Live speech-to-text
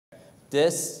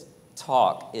This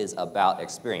talk is about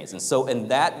experience. And so in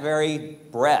that very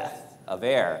breath of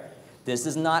air, this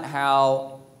is not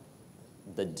how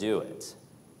to do it.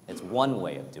 It's one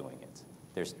way of doing it.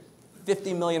 There's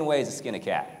 50 million ways to skin a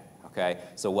cat, okay?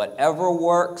 So whatever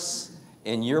works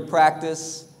in your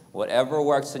practice, whatever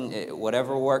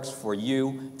works for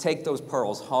you, take those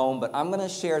pearls home. But I'm going to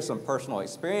share some personal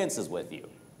experiences with you,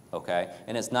 okay?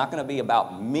 And it's not going to be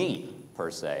about me,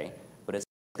 per se, but it's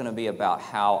going to be about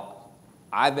how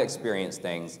I've experienced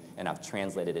things and I've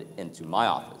translated it into my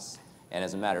office. And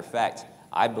as a matter of fact,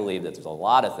 I believe that there's a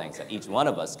lot of things that each one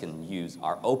of us can use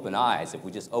our open eyes, if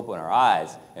we just open our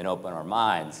eyes and open our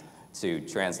minds, to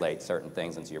translate certain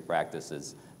things into your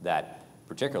practices that,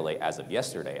 particularly as of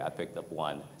yesterday, I picked up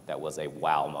one that was a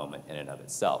wow moment in and of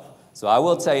itself. So I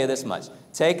will tell you this much.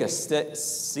 Take a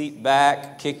seat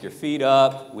back, kick your feet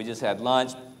up. We just had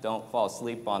lunch. Don't fall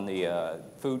asleep on the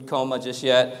food coma just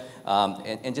yet.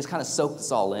 And just kind of soak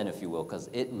this all in, if you will, because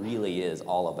it really is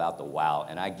all about the wow.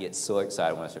 And I get so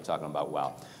excited when I start talking about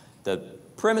wow. The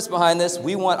premise behind this,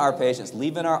 we want our patients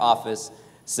leaving our office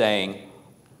saying,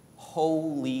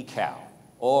 holy cow,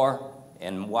 or,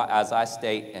 and as I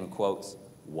state in quotes,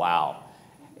 wow.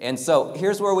 And so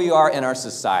here's where we are in our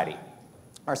society.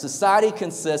 Our society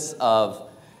consists of,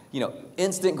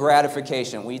 instant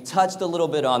gratification. We touched a little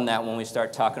bit on that when we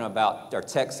start talking about our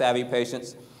tech-savvy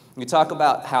patients. We talk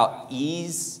about how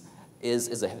ease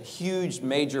is a huge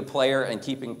major player in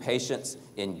keeping patients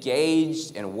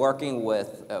engaged and working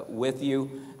with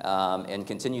you and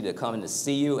continue to come in to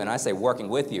see you. And I say working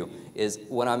with you is,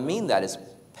 what I mean that is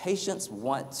patients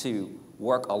want to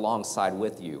work alongside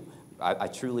with you. I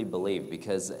truly believe,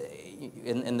 because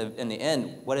in the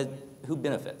end, who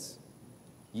benefits?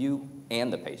 You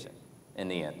and the patient in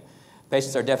the end.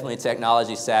 Patients are definitely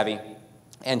technology savvy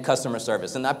and customer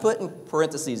service. And I put in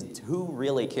parentheses, who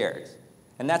really cares?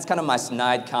 And that's kind of my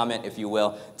snide comment, if you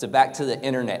will, to back to the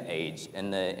internet age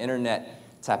and the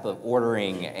internet type of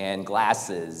ordering and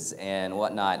glasses and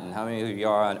whatnot. And how many of you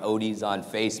are on Odies on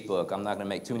Facebook? I'm not going to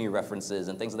make too many references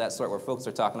and things of that sort where folks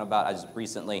are talking about.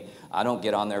 I don't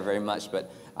get on there very much,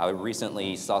 but I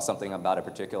recently saw something about a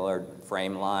particular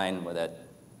frame line where that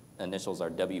initials are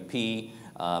WP,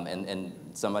 and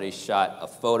somebody shot a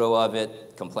photo of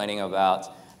it complaining about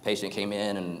patient came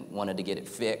in and wanted to get it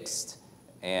fixed,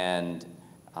 and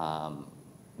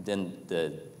then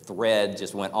the thread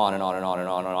just went on and on and on and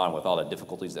on and on with all the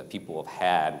difficulties that people have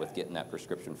had with getting that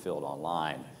prescription filled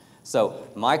online. So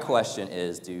my question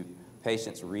is, do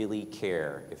patients really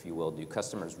care, if you will? Do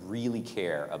customers really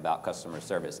care about customer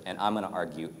service? And I'm going to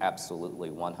argue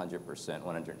absolutely 100%,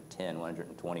 110,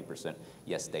 120%.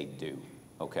 Yes, they do.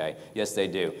 Okay? Yes, they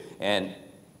do. And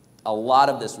a lot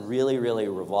of this really, really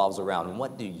revolves around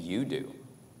what do you do?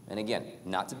 And again,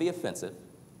 not to be offensive,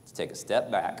 to take a step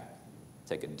back,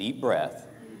 take a deep breath,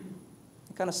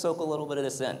 and kind of soak a little bit of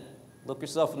this in. Look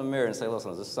yourself in the mirror and say, listen,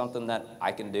 is this something that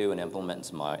I can do and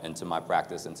implement into my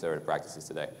practice, into the practices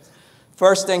today?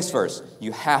 First things first,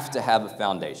 you have to have a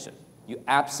foundation. You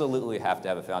absolutely have to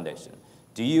have a foundation.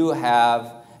 Do you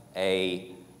have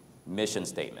a mission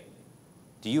statement?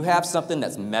 Do you have something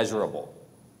that's measurable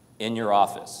in your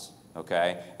office?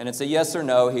 Okay? And it's a yes or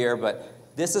no here, but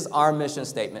this is our mission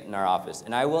statement in our office.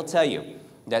 And I will tell you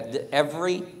that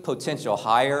every potential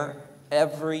hire,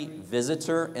 every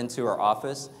visitor into our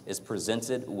office is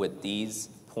presented with these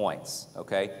points,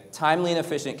 okay? Timely and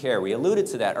efficient care. We alluded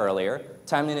to that earlier.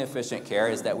 Timely and efficient care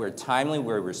is that we're timely,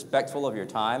 we're respectful of your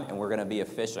time, and we're going to be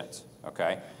efficient,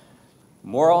 okay?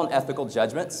 Moral and ethical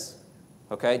judgments,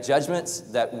 okay? Judgments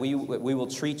that we will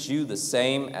treat you the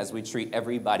same as we treat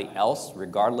everybody else,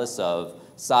 regardless of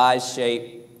size,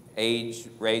 shape, age,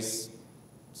 race,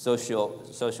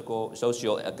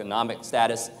 socioeconomic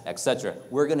status, etc.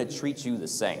 We're going to treat you the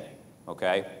same,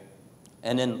 okay?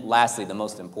 And then lastly, the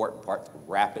most important part, to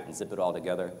wrap it and zip it all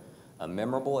together, a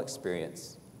memorable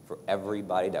experience for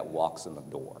everybody that walks in the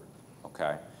door,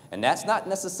 okay? And that's not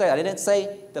necessarily, I didn't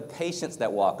say the patients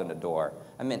that walk in the door.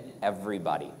 I meant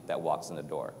everybody that walks in the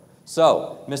door.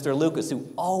 So, Mr. Lucas, who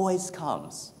always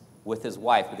comes with his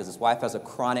wife, because his wife has a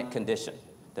chronic condition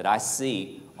that I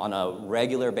see on a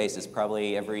regular basis,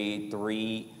 probably every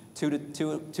 2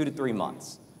 to 3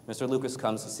 months. Mr. Lucas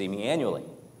comes to see me annually.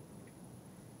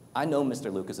 I know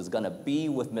Mr. Lucas is going to be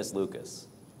with Miss Lucas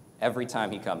every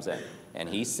time he comes in. And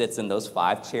he sits in those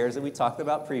 5 chairs that we talked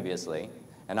about previously,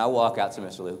 and I walk out to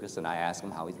Mr. Lucas and I ask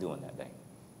him how he's doing that day.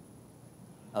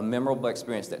 A memorable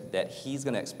experience that he's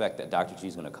going to expect that Dr. G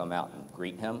is going to come out and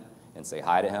greet him and say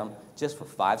hi to him just for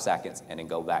 5 seconds and then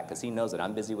go back, because he knows that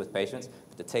I'm busy with patients.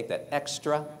 But to take that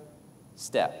extra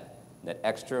step, go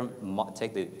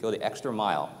the extra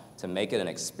mile to make it an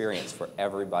experience for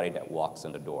everybody that walks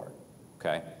in the door,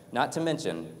 okay? Not to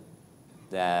mention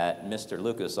that Mr.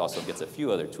 Lucas also gets a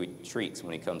few other treats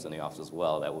when he comes in the office as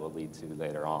well that we'll lead to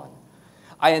later on.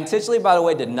 I intentionally, by the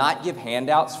way, did not give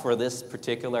handouts for this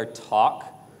particular talk.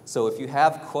 So if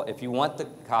you want the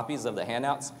copies of the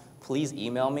handouts, please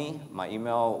email me. My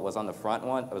email was on the front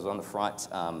one. It was on the front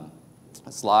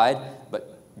slide.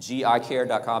 But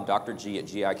gicare.com,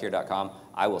 drg@gicare.com.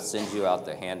 I will send you out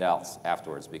the handouts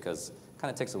afterwards because it kind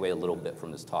of takes away a little bit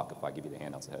from this talk if I give you the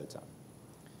handouts ahead of time.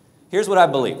 Here's what I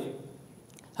believe.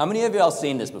 How many of y'all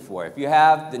seen this before? If you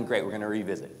have, then great, we're going to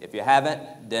revisit. If you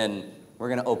haven't, then we're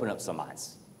going to open up some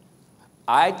eyes.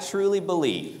 I truly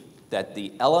believe that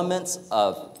the elements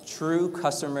of true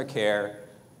customer care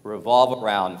revolve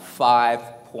around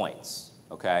 5 points,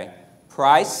 okay?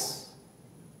 Price,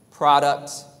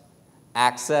 product,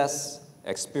 access,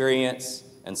 experience,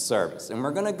 and service. And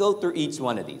we're going to go through each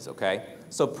one of these, okay?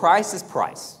 So price is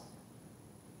price,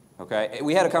 okay?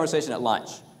 We had a conversation at lunch.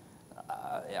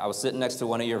 I was sitting next to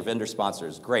one of your vendor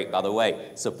sponsors. Great, by the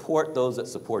way, support those that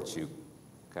support you.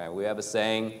 Okay, we have a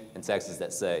saying in Texas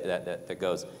that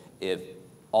goes, if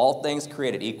all things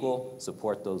created equal,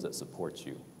 support those that support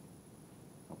you.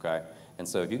 Okay? And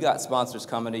so if you got sponsors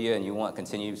coming to you and you want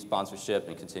continued sponsorship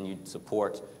and continued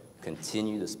support,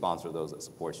 continue to sponsor those that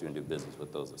support you and do business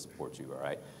with those that support you, all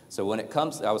right? So when it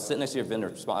comes, I was sitting next to your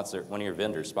vendor sponsor, one of your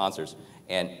vendor sponsors,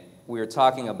 and we were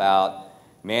talking about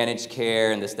managed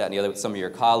care and this, that, and the other with some of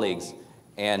your colleagues,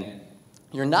 and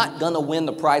you're not going to win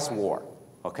the price war,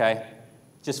 okay?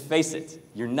 Just face it.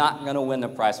 You're not going to win the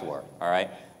price war, all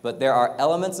right? But there are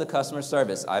elements of customer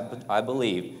service, I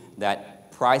believe,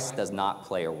 that price does not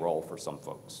play a role for some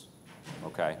folks,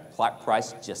 okay?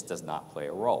 Price just does not play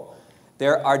a role.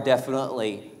 There are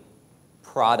definitely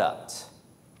product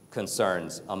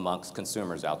concerns amongst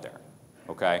consumers out there,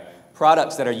 okay?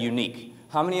 Products that are unique.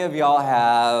 How many of y'all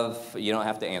have, you don't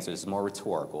have to answer, this is more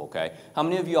rhetorical, okay? How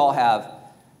many of y'all have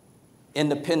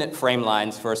independent frame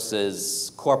lines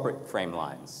versus corporate frame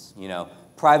lines? You know,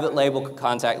 private label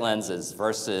contact lenses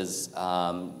versus,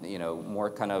 you know, more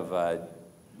kind of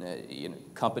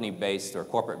company-based or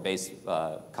corporate-based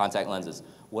contact lenses.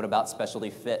 What about specialty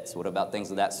fits? What about things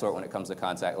of that sort when it comes to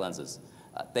contact lenses?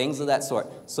 Things of that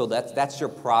sort. So that's your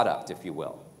product, if you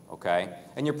will. Okay?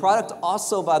 And your product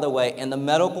also, by the way, in the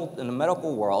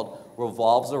medical world,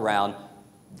 revolves around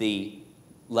the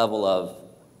level of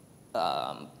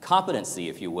competency,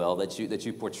 if you will, that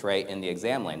you portray in the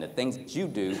exam lane, the things that you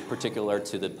do particular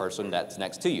to the person that's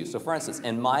next to you. So for instance,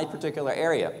 in my particular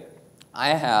area, I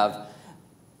have,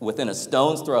 within a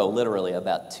stone's throw, literally,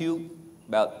 about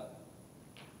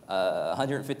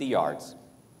 150 yards,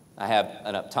 I have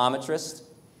an optometrist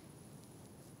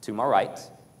to my right,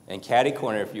 and catty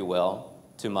corner, if you will,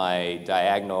 to my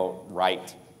diagonal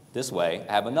right this way,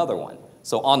 I have another one.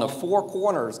 So on the 4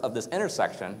 corners of this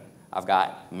intersection, I've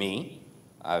got me,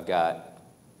 I've got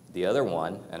the other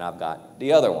one, and I've got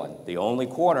the other one. The only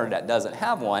corner that doesn't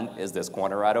have one is this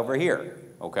corner right over here,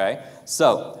 okay?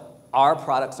 So our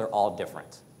products are all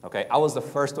different, okay? I was the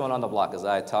first one on the block, as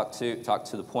I talked to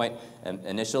the point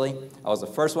initially. I was the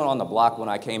first one on the block when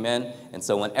I came in, and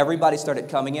so when everybody started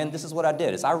coming in, this is what I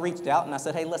did, is I reached out and I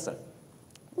said, hey, listen,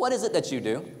 what is it that you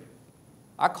do?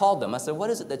 I called them. I said, what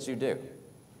is it that you do?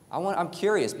 I'm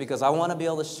curious because I want to be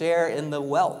able to share in the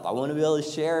wealth. I want to be able to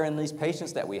share in these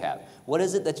patients that we have. What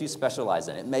is it that you specialize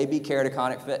in? It may be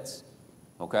keratoconic fits,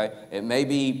 okay? It may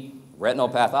be retinal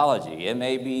pathology. It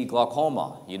may be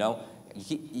glaucoma, you know?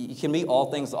 You can be all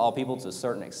things to all people to a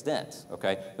certain extent,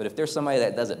 okay? But if there's somebody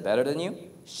that does it better than you,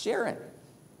 share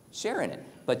in it.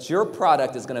 But your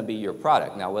product is going to be your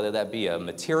product. Now, whether that be a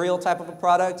material type of a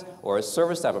product or a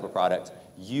service type of a product,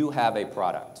 you have a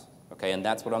product, okay? And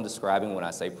that's what I'm describing when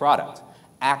I say product.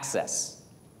 Access,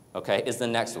 okay, is the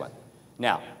next one.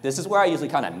 Now, this is where I usually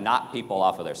kind of knock people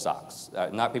off of their socks,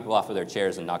 knock people off of their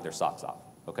chairs and knock their socks off,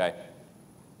 okay?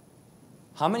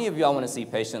 How many of y'all want to see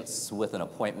patients with an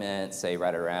appointment, say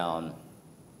right around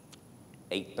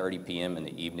 8:30 p.m. in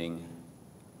the evening,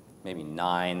 maybe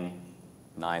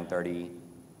 9:30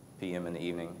 p.m. in the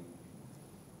evening?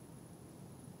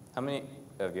 How many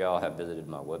of y'all have visited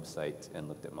my website and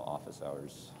looked at my office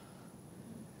hours?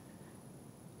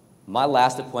 My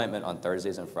last appointment on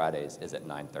Thursdays and Fridays is at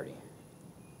 9:30.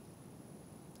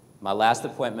 My last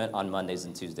appointment on Mondays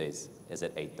and Tuesdays is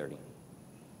at 8:30.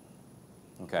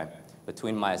 Okay?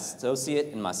 Between my associate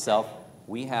and myself,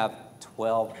 we have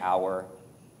 12-hour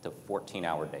to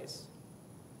 14-hour days.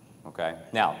 Okay?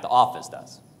 Now, the office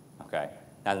does. Okay?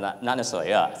 Now, not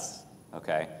necessarily us.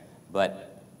 Okay?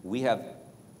 But we have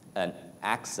an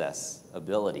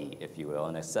accessibility, if you will,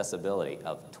 and accessibility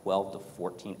of 12 to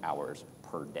 14 hours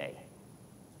per day,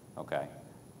 okay?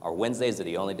 Our Wednesdays are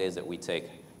the only days that we take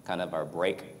kind of our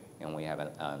break, and we have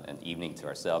an evening to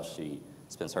ourselves. She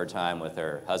spends her time with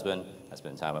her husband. I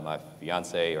spend time with my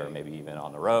fiance, or maybe even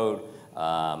on the road.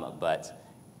 But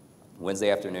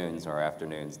Wednesday afternoons are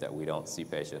afternoons that we don't see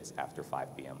patients after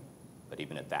 5 p.m. But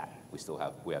even at that, we still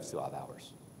have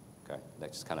hours. Okay,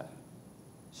 that just kind of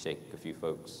shake a few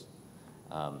folks.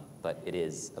 But it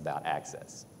is about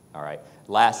access. All right.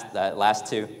 Last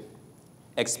two.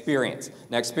 Experience.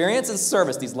 Now, experience and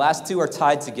service, these last two are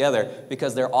tied together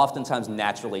because they're oftentimes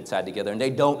naturally tied together, and they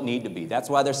don't need to be. That's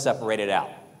why they're separated out,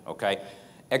 okay?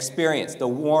 Experience, the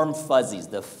warm fuzzies,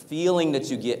 the feeling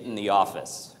that you get in the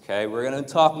office, okay? We're going to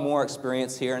talk more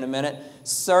experience here in a minute.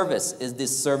 Service is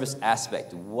this service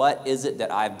aspect. What is it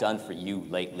that I've done for you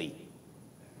lately?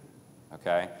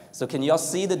 Okay? So can y'all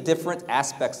see the different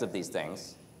aspects of these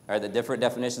things, or the different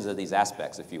definitions of these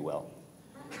aspects, if you will?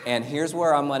 And here's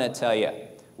where I'm going to tell you.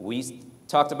 We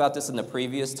talked about this in the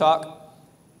previous talk.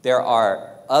 There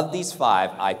are, of these 5,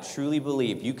 I truly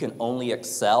believe you can only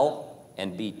excel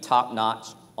and be top-notch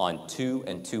on 2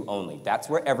 and 2 only. That's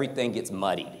where everything gets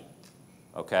muddied,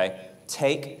 okay?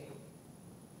 Take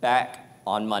back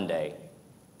on Monday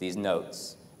these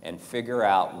notes and figure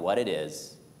out what it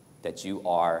is that you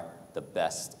are the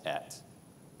best at.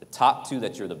 The top 2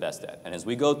 that you're the best at. And as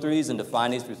we go through these and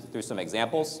define these through some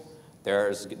examples,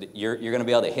 you're going to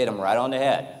be able to hit them right on the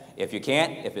head. If you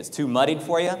can't, if it's too muddied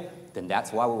for you, then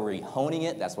that's why we're rehoning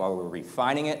it, that's why we're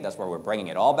refining it, that's why we're bringing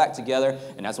it all back together,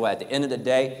 and that's why at the end of the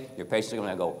day, your patients are going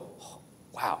to go, oh,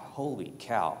 wow, holy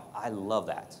cow, I love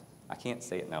that. I can't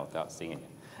say it now without seeing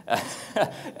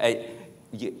it.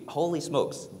 Holy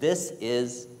smokes, this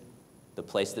is the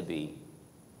place to be.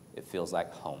 It feels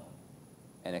like home,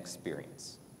 an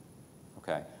experience,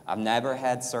 okay? I've never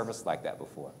had service like that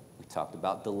before. We talked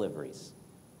about deliveries,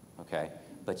 okay?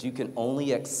 But you can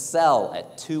only excel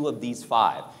at 2 of these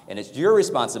 5. And it's your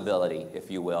responsibility, if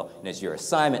you will, and it's your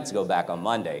assignment to go back on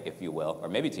Monday, if you will, or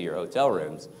maybe to your hotel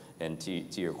rooms and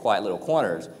to your quiet little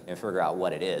corners and figure out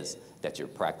what it is that your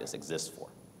practice exists for,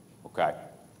 okay?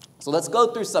 So let's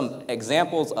go through some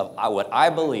examples of what I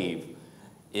believe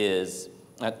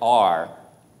are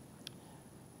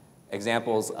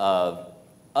examples of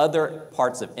other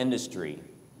parts of industry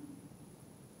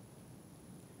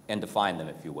and define them,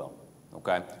 if you will,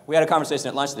 okay? We had a conversation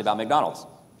at lunch today about McDonald's.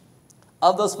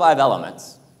 Of those 5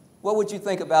 elements, what would you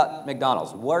think about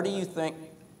McDonald's? Where do you think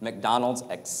McDonald's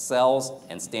excels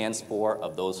and stands for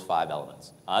of those 5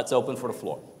 elements? It's open for the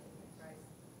floor.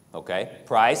 Okay,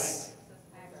 price.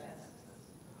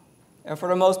 And for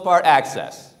the most part,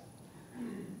 access.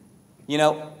 You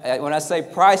know, when I say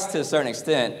price to a certain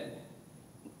extent,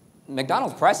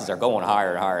 McDonald's prices are going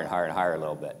higher and higher and higher and higher a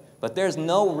little bit. But there's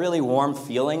no really warm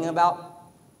feeling about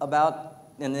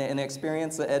in the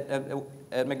experience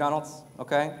at McDonald's,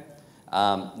 okay?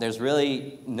 There's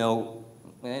really no,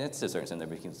 it's to a certain extent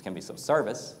there can be some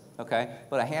service, okay?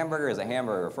 But a hamburger is a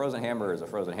hamburger, a frozen hamburger is a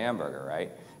frozen hamburger,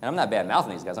 right? And I'm not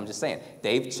bad-mouthing these guys, I'm just saying,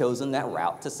 they've chosen that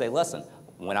route to say, listen,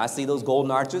 when I see those golden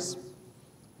arches,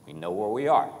 we know where we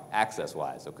are,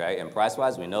 access-wise, okay? And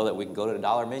price-wise, we know that we can go to the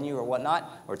dollar menu or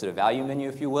whatnot, or to the value menu,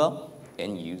 if you will,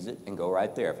 and use it and go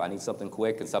right there. If I need something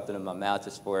quick and something in my mouth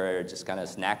just for just kind of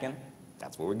snacking,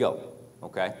 that's where we go,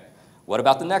 okay? What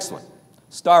about the next one?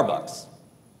 Starbucks.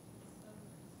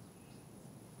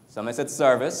 Somebody said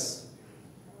service.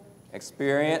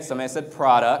 Experience. Somebody said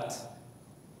product.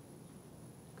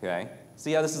 Okay?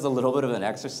 See how this is a little bit of an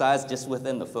exercise just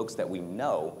within the folks that we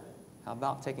know. How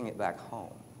about taking it back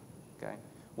home? Okay?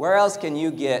 Where else can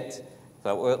you get,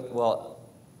 well,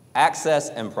 access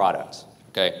and product?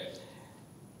 Okay?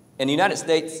 In the United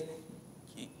States,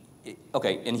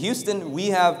 okay, in Houston, we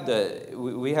have 3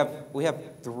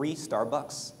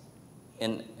 Starbucks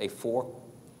in a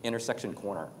 4-intersection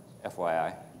corner,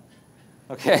 FYI.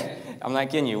 Okay, I'm not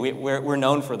kidding you. We're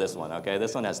known for this one, okay?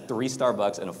 This one has 3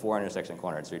 Starbucks in a 4-intersection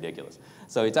corner. It's ridiculous.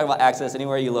 So you talk about access,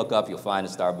 anywhere you look up, you'll find a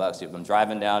Starbucks. I'm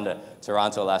driving down to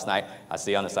Toronto last night. I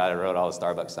see on the side of the road all the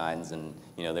Starbucks signs, and,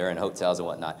 you know, they're in hotels and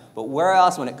whatnot. But where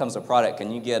else, when it comes to product,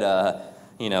 can you get a,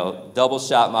 you know, double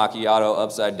shot macchiato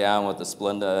upside down with the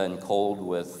Splenda and cold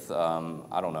with,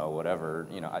 I don't know, whatever,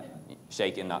 you know,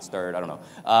 shaken, not stirred, I don't know.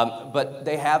 But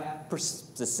they have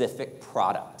specific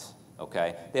product.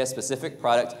 Okay, they have specific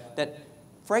product that,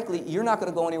 frankly, you're not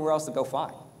going to go anywhere else to go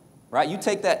find, right? You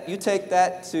take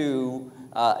that to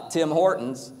Tim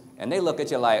Hortons, and they look at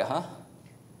you like, huh?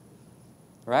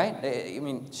 Right? I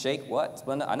mean, shake what?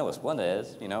 Splenda? I know what Splenda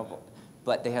is, you know.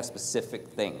 but they have specific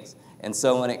things. And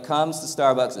so when it comes to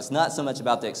Starbucks, it's not so much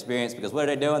about the experience, because what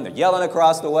are they doing? They're yelling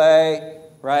across the way,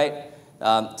 right?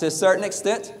 To a certain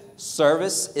extent,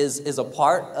 service is a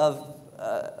part of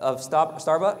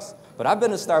Starbucks. But I've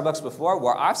been to Starbucks before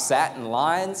where I've sat in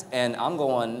lines and I'm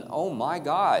going, oh my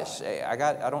gosh, I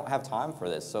don't have time for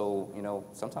this. So,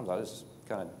 sometimes I just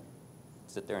kind of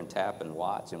sit there and tap and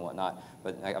watch and whatnot.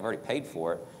 But I've already paid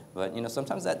for it. But,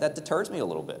 sometimes that deters me a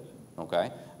little bit, okay?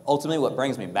 Ultimately, what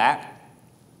brings me back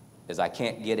is I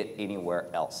can't get it anywhere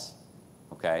else,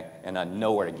 okay? And I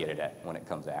know where to get it at when it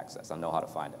comes to access. I know how to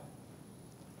find it.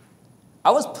 I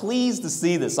was pleased to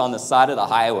see this on the side of the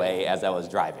highway as I was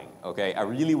driving, okay? I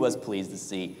really was pleased to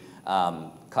see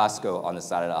Costco on the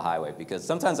side of the highway, because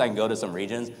sometimes I can go to some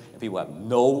regions and people have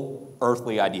no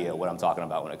earthly idea what I'm talking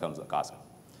about when it comes to Costco.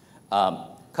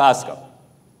 Costco.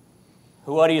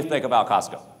 What do you think about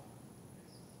Costco?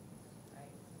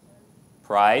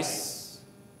 Price.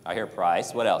 I hear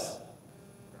price. What else?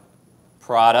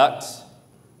 Product.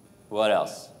 What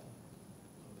else?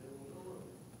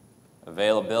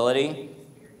 Availability.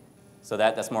 So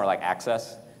that's more like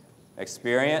access.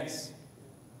 Experience.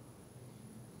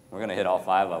 We're going to hit all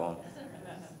 5 of them.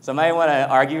 Somebody want to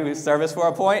argue service for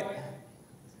a point?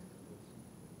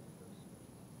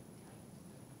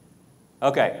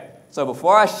 Okay, so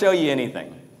before I show you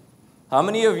anything, how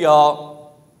many of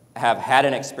y'all have had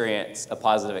an experience, a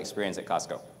positive experience at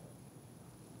Costco?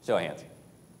 Show of hands.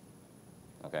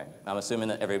 Okay, I'm assuming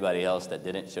that everybody else that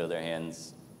didn't show their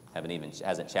hands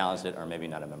hasn't challenged it, or maybe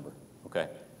not a member, okay?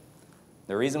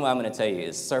 The reason why I'm going to tell you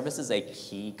is service is a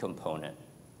key component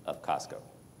of Costco,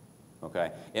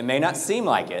 okay? It may not seem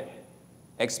like it.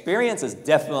 Experience is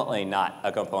definitely not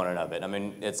a component of it. I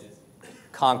mean, it's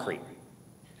concrete,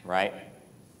 right?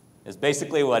 It's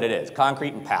basically what it is,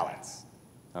 concrete and pallets,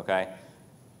 okay?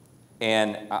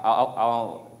 And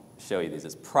I'll show you these.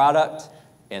 It's product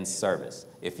and service.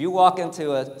 If you walk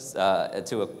into a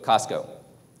Costco,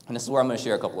 and this is where I'm going to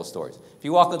share a couple of stories. If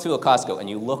you walk into a Costco and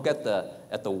you look at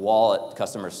the wall at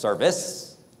customer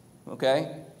service,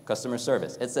 okay, customer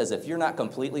service, it says if you're not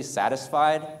completely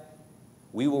satisfied,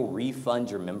 we will refund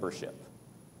your membership,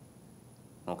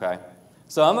 okay?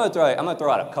 So I'm going to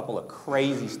throw out a couple of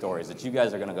crazy stories that you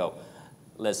guys are going to go,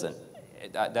 listen,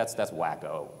 that's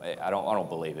wacko. I don't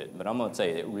believe it, but I'm going to tell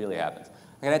you it really happens.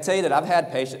 Can I tell you that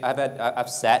I've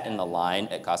sat in the line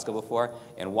at Costco before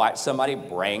and watched somebody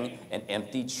bring an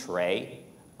empty tray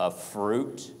of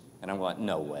fruit, and I'm going,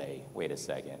 no way, wait a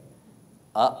second,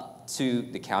 up to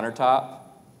the countertop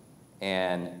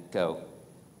and go,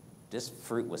 this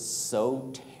fruit was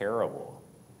so terrible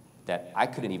that I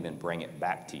couldn't even bring it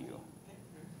back to you.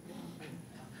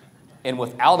 And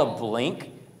without a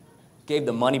blink, gave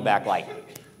the money back like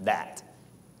that.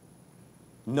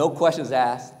 No questions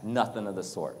asked, nothing of the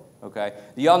sort, okay?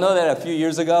 Do y'all know that a few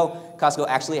years ago, Costco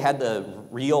actually had to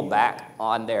reel back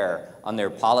on their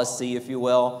policy, if you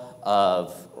will,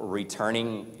 of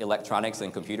returning electronics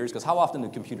and computers? Because how often do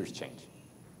computers change?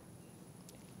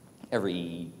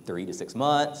 Every 3 to 6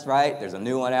 months, right? There's a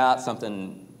new one out,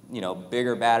 something,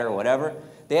 bigger, badder, whatever.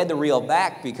 They had to reel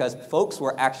back because folks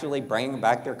were actually bringing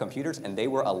back their computers, and they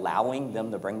were allowing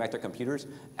them to bring back their computers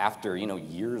after,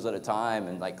 years at a time,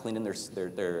 and like cleaning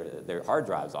their hard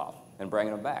drives off and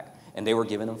bringing them back. And they were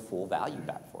giving them full value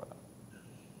back for them,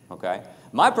 okay?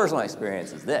 My personal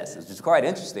experience is this, it's just quite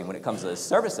interesting when it comes to the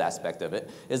service aspect of it,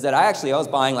 is that I was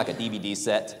buying like a DVD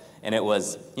set, and it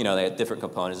was, they had different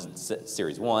components,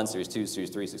 Series 1, Series 2, Series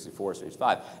 3, 64, Series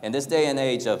 5. In this day and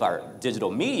age of our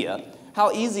digital media,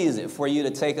 how easy is it for you to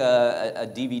take a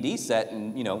DVD set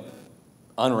and,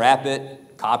 unwrap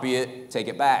it, copy it, take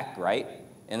it back, right?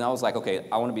 And I was like, okay,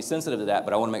 I want to be sensitive to that,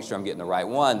 but I want to make sure I'm getting the right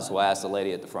one. So I asked the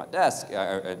lady at the front desk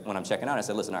when I'm checking out, I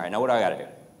said, listen, all right, now what do I got to do?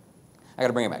 I got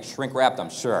to bring it back shrink wrapped, I'm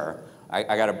sure. I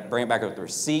got to bring it back with the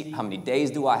receipt. How many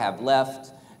days do I have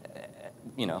left?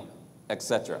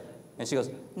 Etc. And she goes,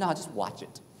 no, just watch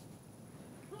it.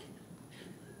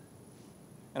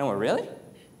 And I went, really?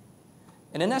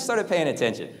 And then I started paying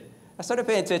attention.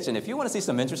 If you want to see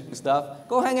some interesting stuff,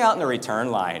 go hang out in the return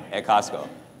line at Costco.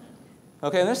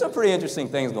 Okay, and there's some pretty interesting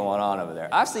things going on over there.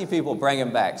 I've seen people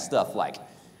bringing back stuff like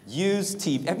used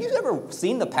TV. Have you ever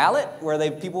seen the pallet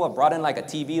where people have brought in like a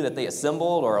TV that they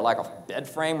assembled, or like a bed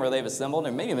frame where they've assembled,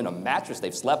 and maybe even a mattress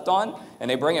they've slept on,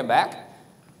 and they bring it back?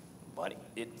 But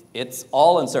it's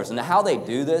all in service. And how they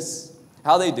do this,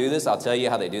 I'll tell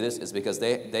you how they do this, is because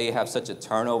they have such a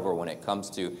turnover when it comes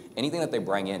to anything that they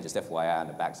bring in. Just FYI, on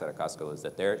the backside of Costco is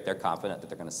that they're confident that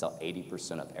they're going to sell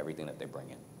 80% of everything that they bring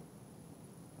in.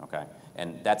 Okay,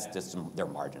 and that's just their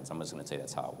margins. I'm just going to tell you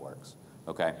that's how it works.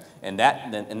 Okay, and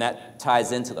that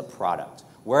ties into the product.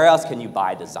 Where else can you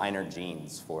buy designer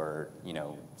jeans for,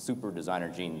 super designer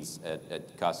jeans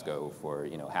at Costco for,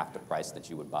 half the price that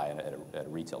you would buy at a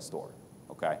retail store,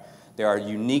 okay? There are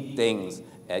unique things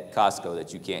at Costco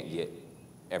that you can't get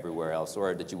everywhere else,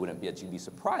 or that you'd be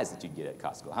surprised that you'd get at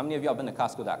Costco. How many of y'all been to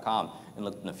Costco.com and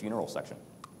looked in the funeral section?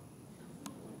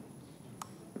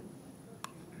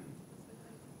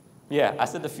 Yeah, I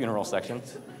said the funeral section.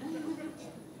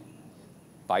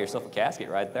 Buy yourself a casket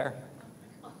right there.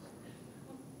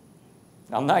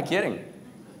 I'm not kidding.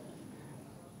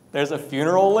 There's a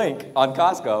funeral link on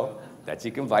Costco that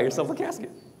you can buy yourself a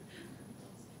casket.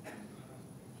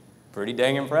 Pretty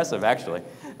dang impressive, actually.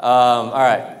 All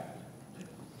right.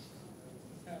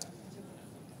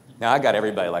 Now I got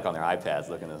everybody like on their iPads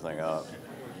looking this thing up.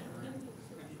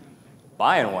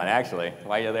 Buying one, actually.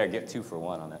 While you're there, get 2 for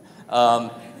 1 on that.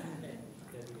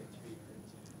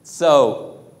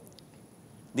 So,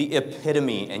 the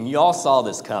epitome, and y'all saw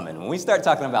this coming. When we start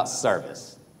talking about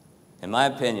service, in my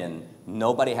opinion,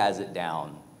 nobody has it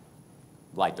down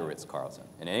like the Ritz-Carlton.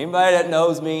 And anybody that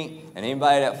knows me, and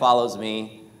anybody that follows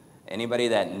me, anybody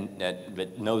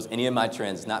that knows any of my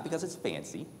trends, not because it's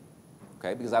fancy,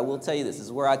 okay, because I will tell you this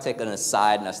is where I take an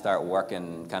aside and I start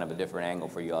working kind of a different angle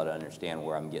for you all to understand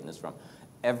where I'm getting this from.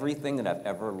 Everything that I've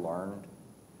ever learned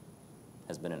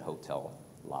has been in hotel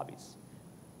lobbies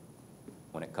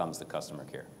when it comes to customer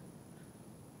care.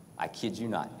 I kid you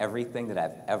not, everything that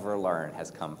I've ever learned has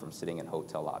come from sitting in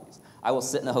hotel lobbies. I will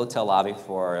sit in a hotel lobby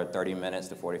for 30 minutes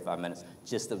to 45 minutes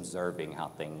just observing how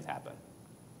things happen,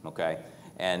 okay?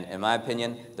 And in my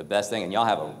opinion, the best thing, and y'all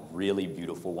have a really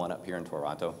beautiful one up here in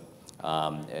Toronto,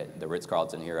 at the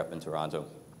Ritz-Carlton here up in Toronto.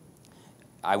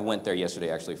 I went there yesterday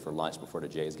actually for lunch before the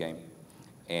Jays game,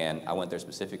 and I went there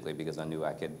specifically because I knew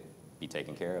I could be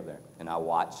taken care of there. And I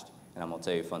watched, and I'm going to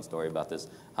tell you a fun story about this.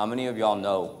 How many of y'all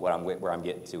know where I'm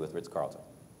getting to with Ritz-Carlton?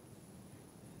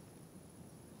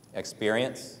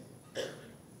 Experience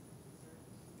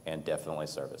and definitely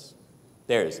service.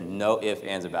 There is no ifs,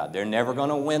 ands about it. They're never going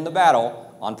to win the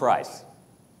battle on price,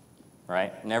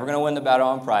 right? Never going to win the battle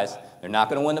on price. They're not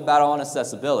going to win the battle on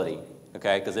accessibility,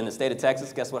 okay? Because in the state of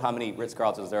Texas, guess what? How many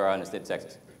Ritz-Carltons there are in the state of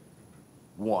Texas?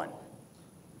 1.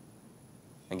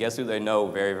 And guess who they know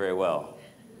very, very well?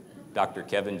 Dr.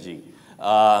 Kevin G.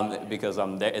 Because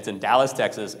I'm there, it's in Dallas,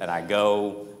 Texas, and I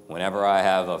go whenever I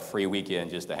have a free weekend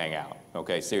just to hang out.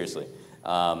 Okay, seriously.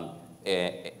 And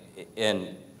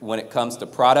when it comes to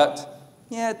product,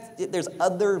 yeah, there's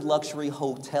other luxury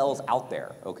hotels out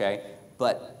there. Okay,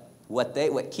 but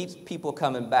what keeps people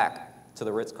coming back to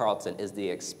the Ritz-Carlton is the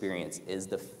experience, is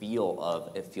the feel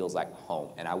of it feels like home.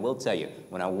 And I will tell you,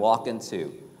 when I walk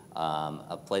into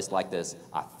a place like this,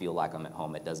 I feel like I'm at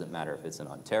home. It doesn't matter if it's in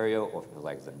Ontario or if it feels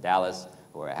like it's in Dallas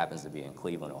or it happens to be in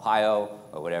Cleveland, Ohio,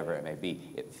 or whatever it may be.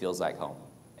 It feels like home.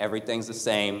 Everything's the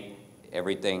same.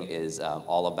 Everything is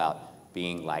all about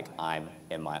being like I'm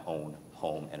in my own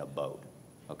home and abode,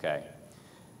 okay?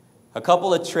 A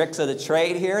couple of tricks of the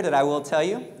trade here that I will tell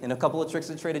you, and a couple of tricks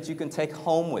of the trade that you can take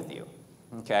home with you,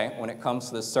 okay, when it comes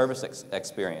to the service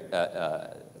experience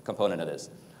component of this,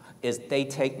 is they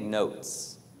take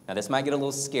notes. Now, this might get a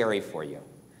little scary for you,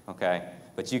 okay?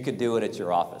 But you could do it at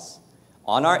your office.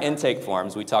 On our intake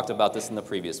forms, we talked about this in the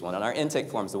previous one. On our intake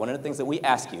forms, one of the things that we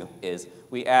ask you is,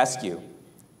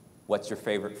 what's your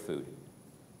favorite food?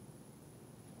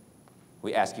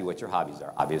 We ask you what your hobbies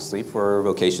are, obviously for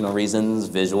vocational reasons,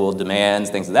 visual demands,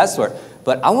 things of that sort.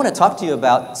 But I want to talk to you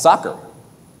about soccer.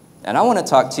 And I want to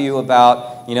talk to you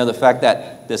about, the fact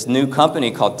that this new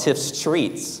company called Tiff's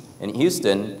Treats in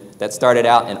Houston that started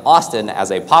out in Austin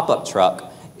as a pop-up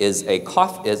truck is a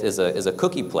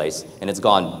cookie place, and it's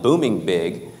gone booming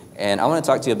big. And I want to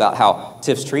talk to you about how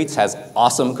Tiff's Treats has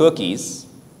awesome cookies,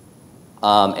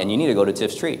 and you need to go to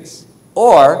Tiff's Treats.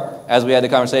 Or, as we had the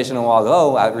conversation a while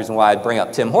ago, the reason why I bring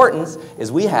up Tim Hortons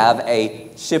is we have a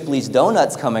Shipley's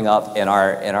Donuts coming up in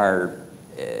our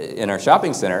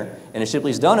shopping center, and the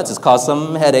Shipley's Donuts has caused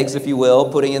some headaches, if you will,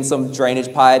 putting in some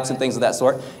drainage pipes and things of that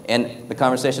sort. And the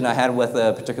conversation I had with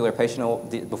a particular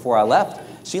patient before I left,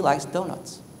 she likes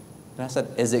donuts. And I said,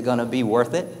 is it going to be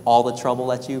worth it, all the trouble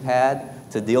that you've had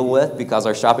to deal with because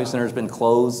our shopping center's been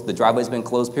closed, the driveway's been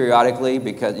closed periodically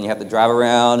because you have to drive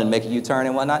around and make a U-turn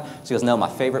and whatnot? She goes, no, my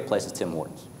favorite place is Tim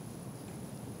Hortons.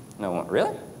 And I went,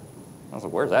 really? I was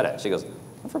like, where's that at? She goes,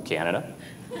 I'm from Canada.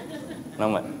 And I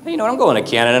went, hey, I'm going to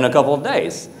Canada in a couple of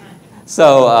days.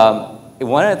 So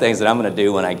one of the things that I'm going to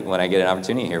do when I get an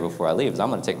opportunity here before I leave is I'm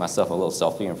going to take myself a little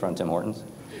selfie in front of Tim Hortons.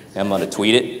 And I'm going to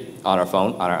tweet it. on our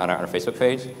phone, on our Facebook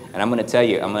page, and I'm going to tell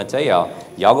y'all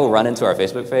go run into our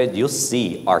Facebook page. You'll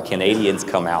see our Canadians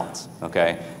come out.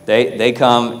 Okay, they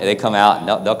come out,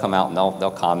 and they'll come out and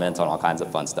they'll comment on all kinds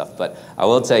of fun stuff. But I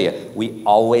will tell you, we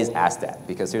always ask that,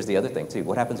 because here's the other thing too.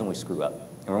 What happens when we screw up?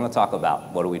 And we're going to talk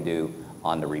about what do we do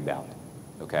on the rebound.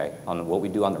 Okay, on what we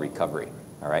do on the recovery.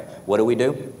 All right, what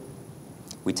do?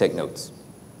 We take notes.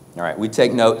 All right, we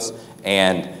take notes,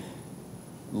 and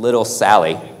little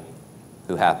Sally,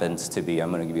 who happens to be, I'm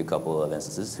going to give you a couple of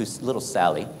instances, little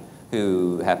Sally,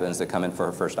 who happens to come in for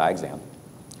her first eye exam,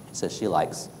 says she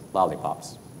likes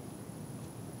lollipops.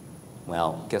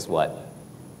 Well, guess what?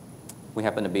 We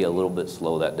happen to be a little bit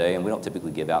slow that day, and we don't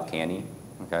typically give out candy.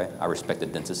 Okay, I respect the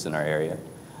dentists in our area.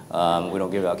 We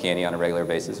don't give out candy on a regular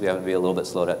basis. We happen to be a little bit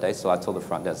slow that day, so I told the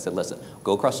front desk, I said, listen,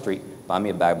 go across the street, buy me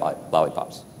a bag of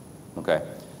lollipops. Okay.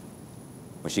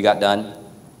 When she got done,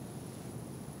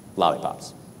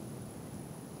 lollipops.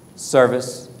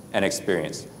 Service and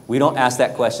experience. We don't ask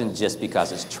that question just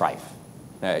because it's trife,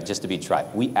 just to be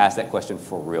trife. We ask that question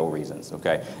for real reasons,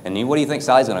 okay? And what do you think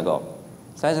Sally's gonna go?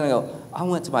 Sally's gonna go, I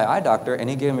went to my eye doctor and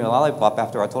he gave me a lollipop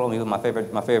after I told him my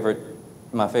favorite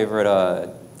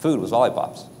food was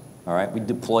lollipops. All right, we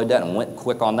deployed that and went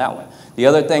quick on that one. The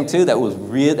other thing too that was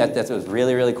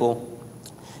really, really cool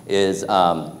is,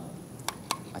 I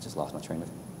just lost my train of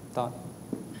thought.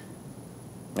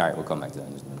 All right, we'll come back to that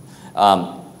in just a minute.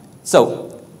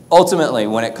 So ultimately,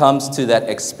 when it comes to that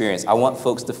experience, I want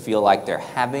folks to feel like they're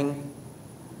having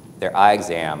their eye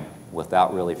exam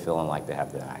without really feeling like they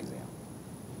have their eye exam.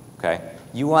 Okay?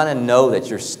 You want to know that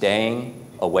you're staying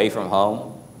away from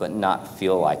home, but not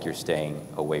feel like you're staying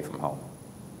away from home.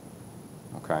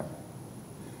 Okay?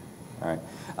 All right.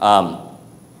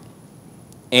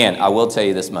 And I will tell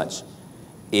you this much.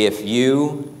 If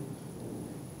you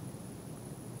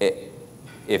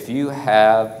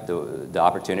have the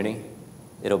opportunity,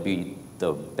 it'll be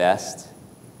the best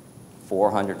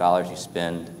 $400 you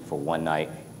spend for one night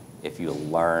if you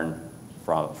learn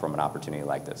from an opportunity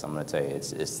like this. I'm going to tell you,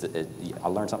 I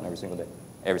learn something every single day.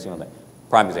 Every single day.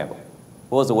 Prime example.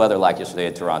 What was the weather like yesterday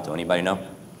in Toronto? Anybody know?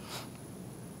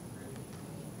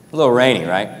 A little rainy,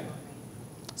 right?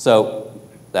 So,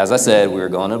 as I said, we were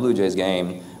going to the Blue Jays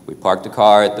game. We parked the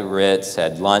car at the Ritz,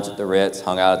 had lunch at the Ritz,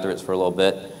 hung out at the Ritz for a little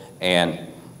bit, and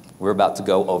we're about to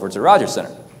go over to the Rogers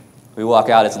Center. We walk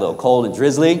out, it's a little cold and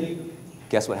drizzly.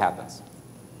 Guess what happens?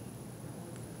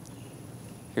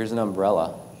 Here's an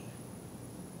umbrella.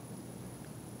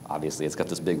 Obviously, it's got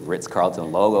this big Ritz-Carlton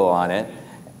logo on it,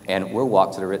 and we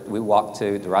walked to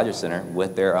the Rogers Center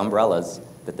with their umbrellas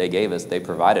that they gave us. They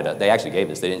provided it. They actually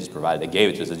gave us. They didn't just provide it. They gave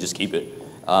it to us. Said, just keep it.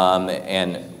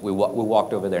 And we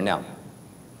walked over there now.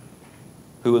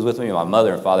 Who was with me? My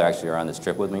mother and father actually are on this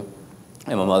trip with me.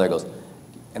 And my mother goes,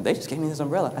 and they just gave me this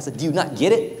umbrella. I said, do you not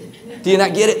get it? Do you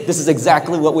not get it? This is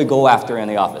exactly what we go after in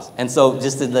the office. And so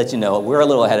just to let you know, we're a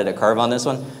little ahead of the curve on this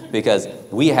one because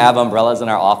we have umbrellas in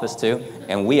our office too,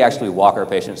 and we actually walk our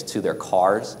patients to their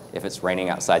cars if it's raining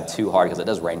outside too hard, because it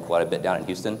does rain quite a bit down in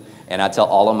Houston. And I tell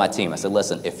all of my team, I said,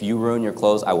 listen, if you ruin your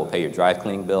clothes, I will pay your dry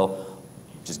cleaning bill.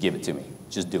 Just give it to me.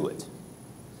 Just do it.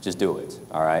 Just do it,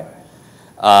 all right?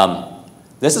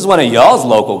 This is one of y'all's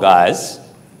local guys.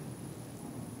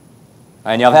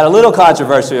 And y'all have had a little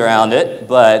controversy around it,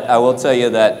 but I will tell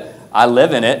you that I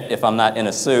live in it if I'm not in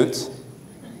a suit.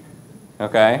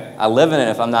 Okay? I live in it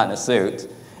if I'm not in a suit.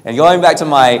 And going back to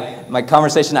my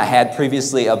conversation I had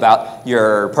previously about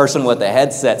your person with the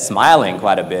headset smiling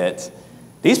quite a bit,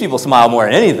 these people smile more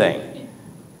than anything.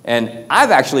 And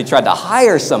I've actually tried to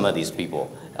hire some of these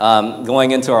people going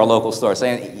into our local store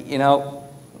saying, you know,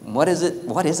 what is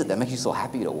it that makes you so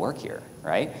happy to work here,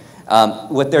 right?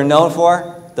 What they're known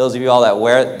for, those of you all that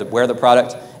wear the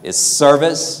product, is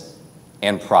service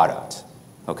and product,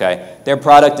 okay? Their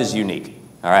product is unique,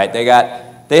 all right?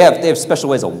 They have special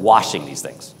ways of washing these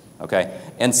things, okay?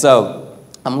 And so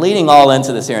I'm leading all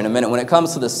into this here in a minute. When it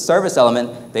comes to the service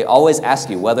element, they always ask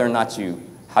you whether or not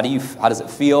how does it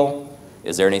feel?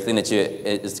 Is there anything that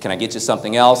can I get you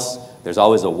something else? There's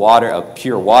always a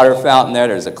pure water fountain there.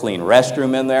 There's a clean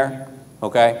restroom in there,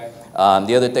 okay?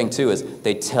 The other thing too is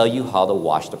they tell you how to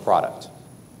wash the product.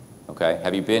 Okay,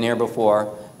 have you been here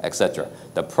before, etc.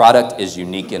 The product is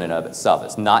unique in and of itself.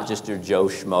 It's not just your Joe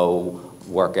Schmo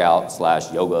workout /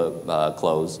 yoga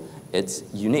clothes. It's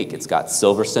unique. It's got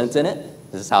silver scent in it.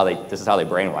 This is how they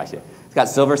brainwash you. It's got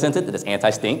silver scent in it that is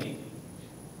anti-stink.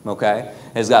 Okay,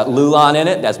 it's got Lulan in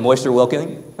it. That's moisture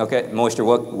wicking. Okay, moisture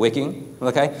wicking.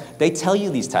 Okay, they tell you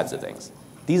these types of things.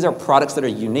 These are products that are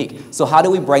unique. So how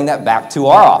do we bring that back to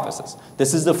our offices?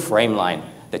 This is the frame line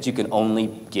that you can only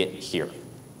get here.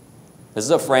 This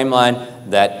is a frame line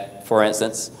that, for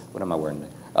instance, What am I wearing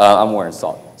today? I'm wearing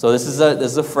salt. So this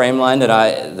is a frame line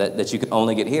that you can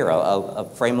only get here, a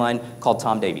frame line called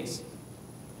Tom Davies.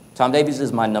 Tom Davies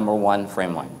is my #1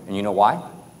 frame line. And you know why?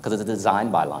 Because it's a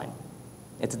design by line.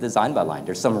 It's a design by line.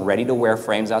 There's some ready-to-wear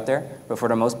frames out there, but for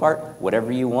the most part,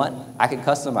 whatever you want, I can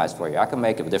customize for you. I can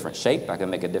make a different shape. I can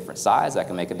make a different size. I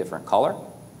can make a different color.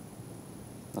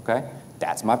 Okay?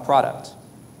 That's my product.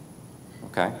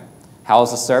 Okay? How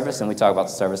is the service? And we talk about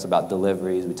the service about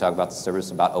deliveries. We talk about the service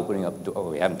about opening up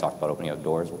doors. We haven't talked about opening up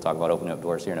doors. We'll talk about opening up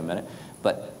doors here in a minute.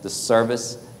 But the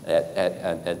service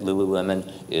at Lululemon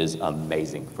is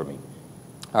amazing for me.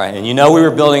 All right, and you know we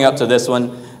were building up to this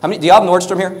one. How many? Do you have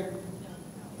Nordstrom here?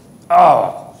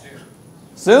 Oh,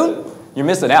 soon? You're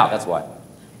missing out. That's why.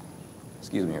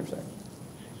 Excuse me here for a second.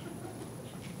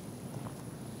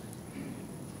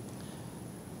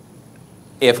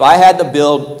 If I had to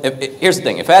build, here's the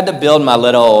thing. If I had to build my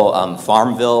little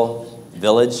Farmville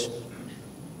village,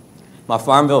 my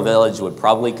Farmville village would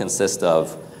probably consist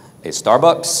of a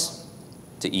Starbucks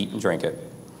to eat and drink it,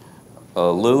 a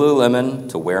Lululemon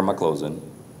to wear my clothes in,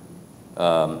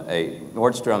 a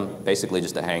Nordstrom basically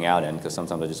just to hang out in, because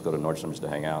sometimes I just go to Nordstrom just to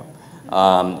hang out,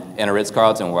 and a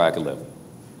Ritz-Carlton where I could live.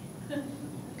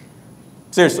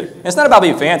 Seriously. And it's not about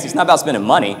being fancy. It's not about spending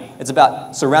money. It's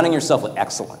about surrounding yourself with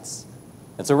excellence.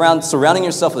 It's around surrounding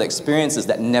yourself with experiences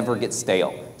that never get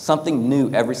stale. Something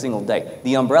new every single day.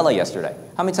 The umbrella yesterday.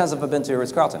 How many times have I been to a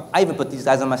Ritz-Carlton? I even put these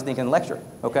guys on my sneaking lecture,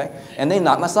 okay? And they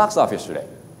knocked my socks off yesterday.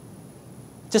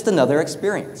 Just another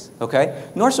experience, okay?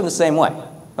 Nordstrom the same way,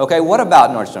 okay? What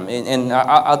about Nordstrom? And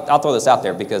I'll throw this out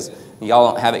there because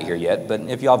y'all don't have it here yet, but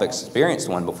if y'all have experienced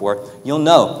one before, you'll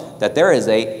know that there is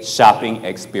a shopping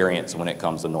experience when it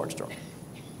comes to Nordstrom.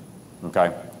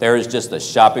 Okay? There is just a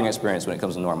shopping experience when it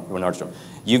comes to Nordstrom.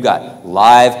 You've got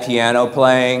live piano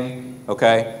playing,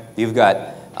 okay? You've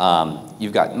got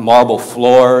marble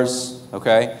floors,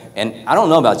 okay? And I don't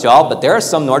know about y'all, but there are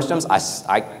some Nordstroms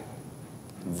I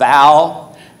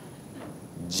vow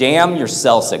jam your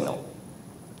cell signal.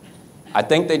 I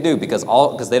think they do because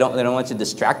they don't want you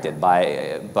distracted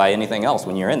by anything else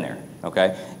when you're in there,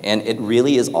 okay? And it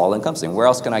really is all encompassing. Where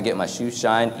else can I get my shoes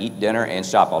shine, eat dinner, and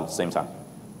shop all at the same time?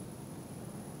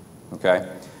 Okay?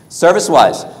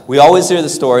 Service-wise, we always hear the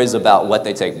stories about what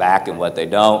they take back and what they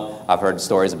don't. I've heard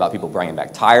stories about people bringing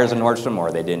back tires at Nordstrom, or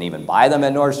they didn't even buy them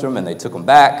at Nordstrom and they took them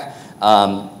back.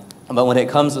 But when it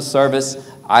comes to service,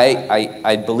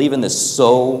 I believe in this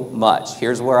so much.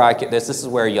 Here's where this is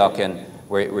where you all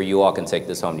can take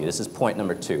this home to you. This is point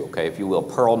number 2, okay, if you will,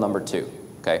 pearl number 2.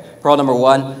 Okay, pearl number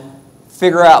 1,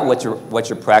 figure out what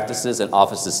your practices and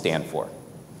offices stand for.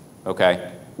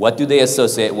 Okay. What do they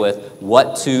associate with?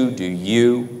 What two do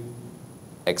you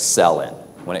excel in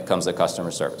when it comes to customer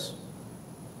service?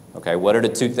 Okay, what are the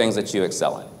 2 things that you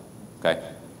excel in? Okay,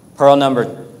 pearl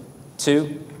number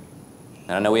 2,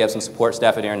 and I know we have some support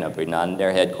staff in here, and they'll be nodding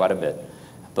their head quite a bit,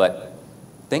 but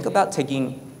think about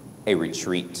taking a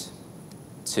retreat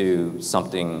to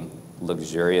something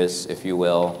luxurious, if you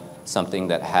will, something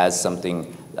that has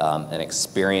an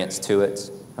experience to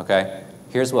it, okay?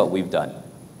 Here's what we've done.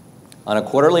 On a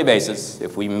quarterly basis,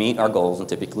 if we meet our goals, and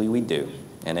typically we do,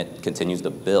 and it continues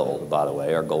to build, by the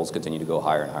way, our goals continue to go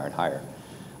higher and higher and higher.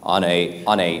 On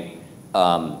a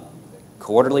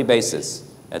quarterly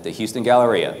basis at the Houston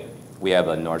Galleria, we have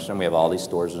a Nordstrom, we have all these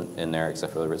stores in there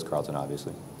except for the Ritz-Carlton,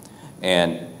 obviously.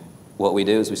 And what we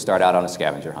do is we start out on a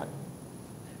scavenger hunt.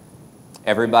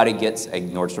 Everybody gets a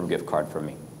Nordstrom gift card from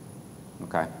me,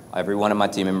 okay? Every one of my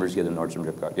team members gets a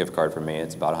Nordstrom gift card from me.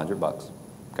 It's about $100,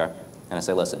 okay? And I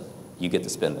say, listen, you get to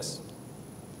spend this.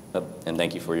 And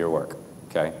thank you for your work,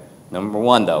 okay? Number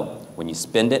 1, though, when you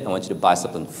spend it, I want you to buy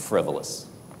something frivolous,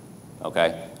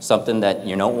 okay? Something that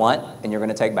you don't want and you're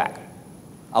going to take back.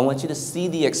 I want you to see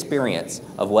the experience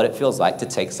of what it feels like to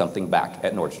take something back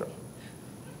at Nordstrom,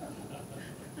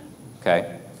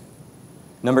 okay?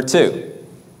 Number 2,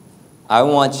 I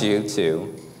want you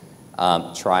to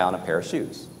try on a pair of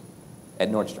shoes at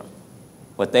Nordstrom.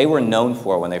 What they were known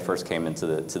for when they first came into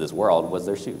this world was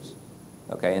their shoes.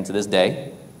 Okay, and to this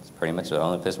day, it's pretty much the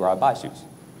only place where I buy shoes.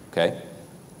 Okay?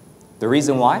 The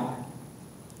reason why?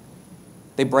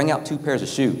 They bring out 2 pairs of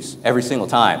shoes every single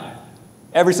time.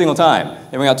 Every single time.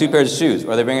 They bring out 2 pairs of shoes,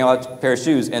 or they bring out a pair of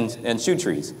shoes and shoe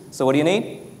trees. So what do you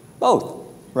need? Both,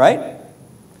 right?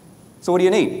 So what do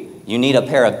you need? You need a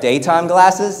pair of daytime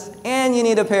glasses, and you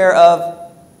need a pair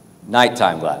of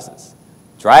nighttime glasses.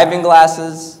 Driving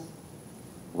glasses,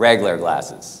 regular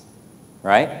glasses,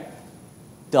 right?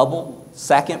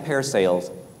 Second pair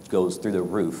sales goes through the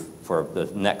roof for the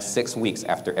next 6 weeks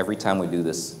after every time we do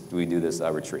this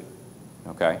retreat,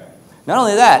 okay? Not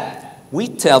only that, We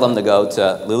tell them to go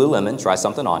to Lululemon, try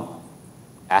something on.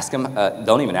 Ask them,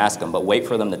 don't even ask them, but wait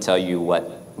for them to tell you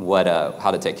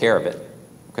how to take care of it.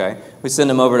 Okay? We send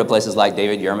them over to places like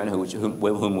David Yerman,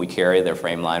 whom we carry their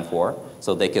frame line for,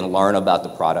 so they can learn about the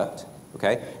product.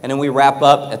 Okay? And then we wrap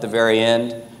up at the very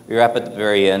end. We wrap at the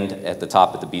very end at the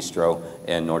top at the bistro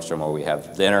in Nordstrom, where we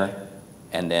have dinner,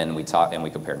 and then we talk and we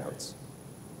compare notes.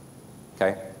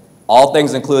 Okay? All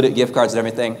things included, gift cards and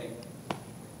everything.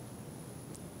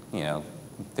 You know,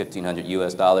 $1,500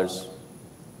 US.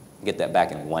 Get that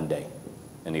back in one day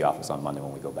in the office on Monday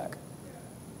when we go back.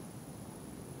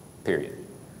 Period.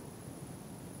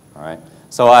 All right?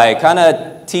 So I kind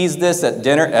of teased this at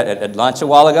dinner, at lunch a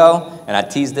while ago, and I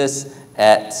teased this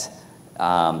at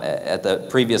the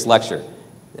previous lecture.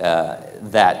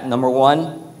 That, number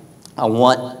one, I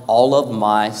want all of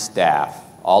my staff,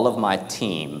 all of my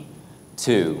team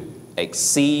to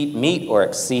meet or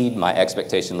exceed my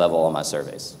expectation level on my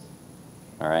surveys.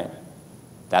 All right?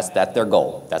 That's their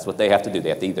goal. That's what they have to do. They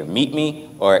have to either meet me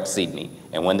or exceed me.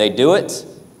 And when they do it,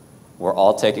 we're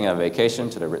all taking a vacation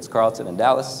to the Ritz-Carlton in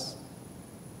Dallas,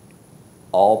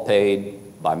 all paid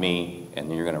by me,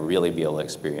 and you're going to really be able to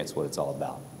experience what it's all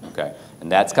about. Okay?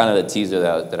 And that's kind of the teaser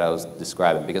that I was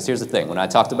describing. Because here's the thing. When I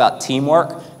talked about teamwork,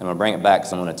 and I'm going to bring it back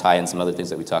because I'm going to tie in some other things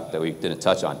that we didn't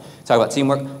touch on. Talk about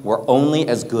teamwork, we're only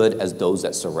as good as those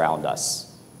that surround us.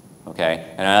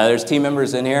 Okay? And there's team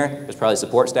members in here, there's probably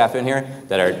support staff in here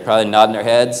that are probably nodding their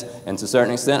heads. And to a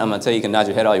certain extent, I'm going to tell you, you can nod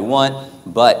your head all you want,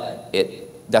 but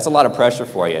that's a lot of pressure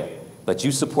for you. But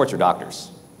you support your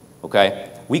doctors.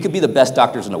 Okay? We could be the best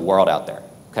doctors in the world out there.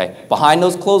 Okay? Behind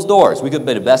those closed doors, we could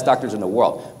be the best doctors in the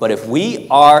world. But if we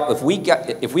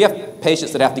have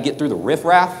patients that have to get through the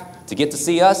riffraff to get to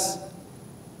see us,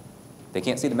 they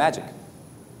can't see the magic.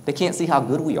 They can't see how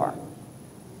good we are.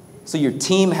 So your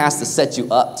team has to set you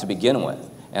up to begin with.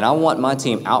 And I want my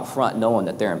team out front knowing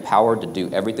that they're empowered to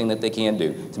do everything that they can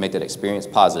do to make that experience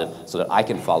positive so that I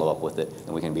can follow up with it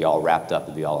and we can be all wrapped up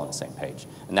and be all on the same page.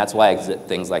 And that's why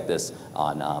things like this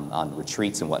on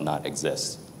retreats and whatnot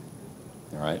exist.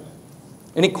 All right?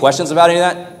 Any questions about any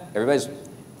of that? Everybody's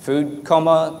food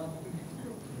coma?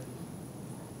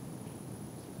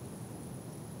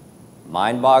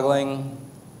 Mind-boggling?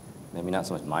 Maybe not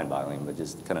so much mind-boggling, but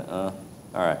just kind of,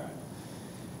 all right.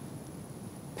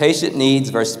 Patient needs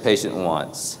versus patient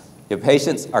wants. Your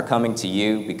patients are coming to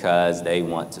you because they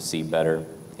want to see better,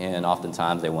 and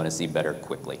oftentimes they want to see better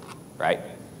quickly, right?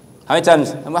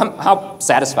 How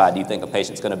satisfied do you think a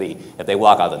patient's going to be if they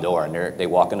walk out the door and they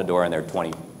walk in the door and they're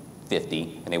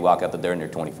 20/50, and they walk out the door and they're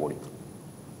 20/40?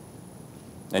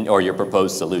 Or your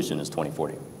proposed solution is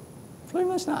 20/40? Pretty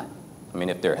much not. I mean,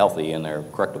 if they're healthy and they're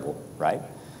correctable, right?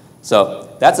 So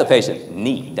that's a patient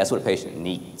need. That's what a patient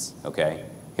needs, okay?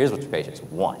 Here's what your patients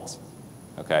want,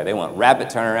 okay? They want rapid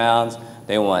turnarounds.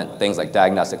 They want things like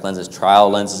diagnostic lenses, trial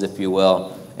lenses, if you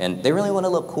will, and they really want to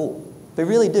look cool. They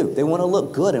really do. They want to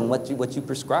look good in what you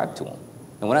prescribe to them.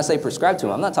 And when I say prescribe to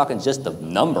them, I'm not talking just the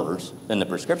numbers in the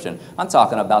prescription. I'm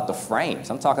talking about the frames.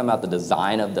 I'm talking about the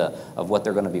design of what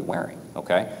they're going to be wearing,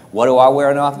 okay? What do I wear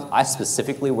in the office? I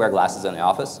specifically wear glasses in the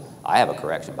office. I have a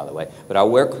correction, by the way. But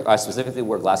I specifically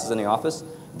wear glasses in the office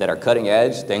that are cutting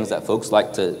edge, things that folks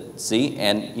like to see.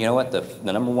 And you know what?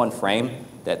 The number one frame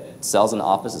that sells in the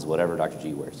office is whatever Dr.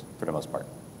 G wears, for the most part.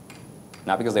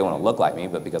 Not because they want to look like me,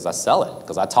 but because I sell it,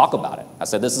 because I talk about it. I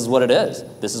said, this is what it is.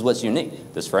 This is what's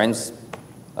unique. This frame's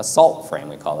a salt frame,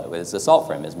 we call it. It's a salt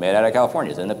frame. It's made out of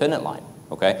California. It's an independent line,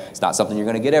 okay? It's not something you're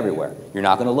going to get everywhere. You're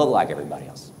not going to look like everybody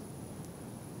else,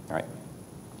 all right?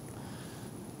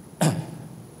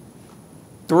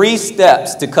 3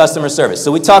 steps to customer service.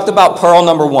 So we talked about pearl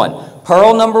number 1.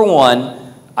 Pearl number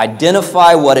 1,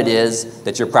 identify what it is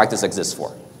that your practice exists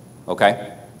for,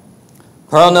 okay?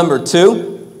 Pearl number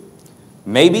 2,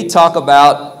 maybe start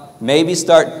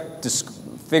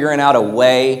figuring out a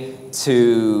way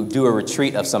to do a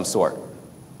retreat of some sort,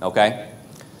 okay?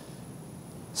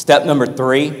 Step number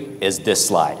 3 is this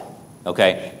slide,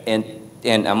 okay?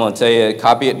 And I'm going to tell you,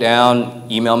 copy it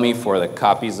down, email me for the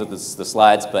copies of the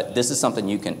slides, but this is something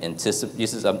you can anticipate,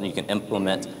 this is something you can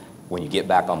implement when you get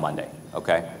back on Monday,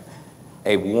 okay?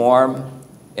 A warm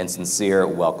and sincere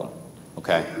welcome,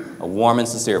 okay? A warm and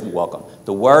sincere welcome.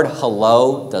 The word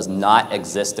hello does not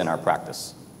exist in our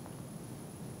practice.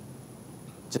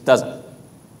 Just doesn't.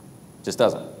 Just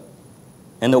doesn't.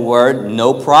 And the word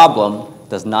no problem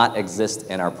does not exist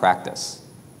in our practice.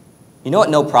 You know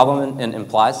what no problem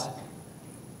implies?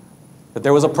 That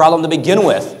there was a problem to begin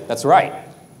with. That's right.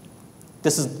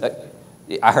 This is,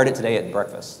 I heard it today at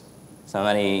breakfast.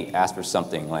 Somebody asked for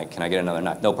something like, can I get another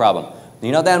knife? No problem.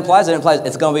 You know what that implies? It implies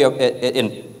it's going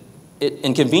to be, it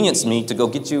inconvenienced me to go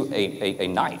get you a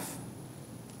knife.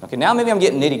 Okay, now maybe I'm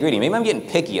getting nitty-gritty. Maybe I'm getting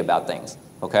picky about things,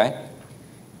 okay?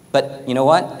 But you know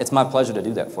what? It's my pleasure to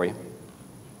do that for you.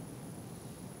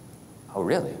 Oh,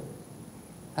 really?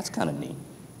 That's kind of neat,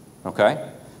 okay?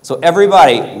 So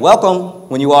everybody, welcome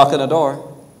when you walk in the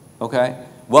door, okay?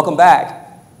 Welcome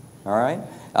back, all right?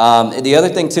 The other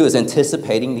thing, too, is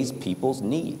anticipating these people's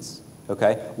needs,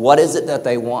 okay? What is it that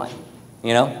they want,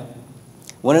 you know?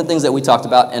 One of the things that we talked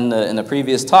about in the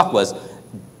previous talk was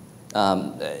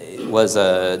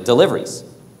deliveries.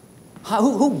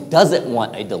 Who doesn't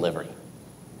want a delivery?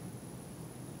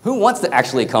 Who wants to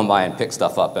actually come by and pick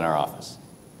stuff up in our office,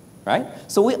 right?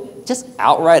 So we just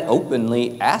outright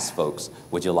openly ask folks,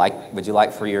 would you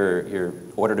like for your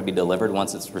order to be delivered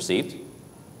once it's received?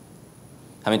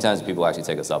 How many times do people actually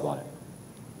take us up on it?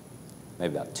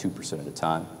 Maybe about 2% of the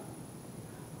time.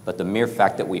 But the mere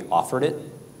fact that we offered it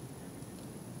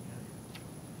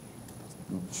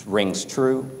rings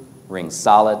true, rings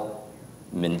solid,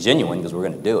 and genuine because we're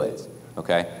going to do it,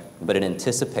 okay? But it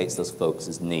anticipates those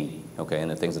folks' need, okay,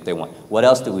 and the things that they want. What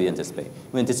else do we anticipate?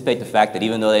 We anticipate the fact that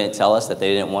even though they didn't tell us that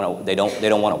they don't want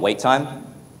a wait time,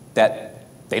 that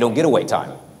they don't get a wait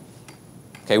time.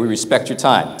 Okay, we respect your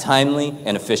time, timely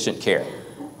and efficient care.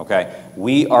 Okay,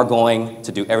 we are going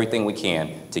to do everything we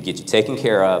can to get you taken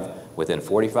care of within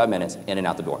 45 minutes, in and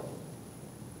out the door.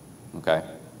 Okay,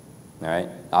 all right.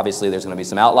 Obviously, there's going to be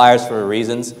some outliers for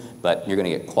reasons, but you're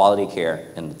going to get quality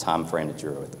care in the time frame that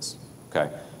you're with us.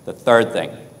 Okay. The third thing,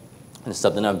 and it's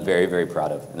something I'm very, very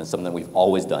proud of, and it's something that we've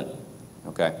always done,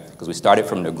 okay? Because we started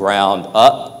from the ground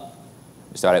up.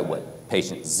 We started with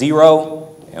patient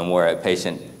 0, and we're at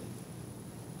patient,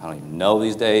 I don't even know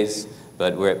these days,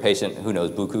 but we're at patient, who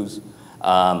knows, bukus.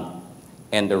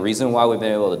 And the reason why we've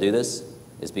been able to do this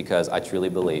is because I truly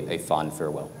believe a fond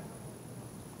farewell.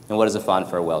 And what does a fond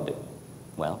farewell do?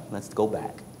 Well, let's go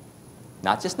back.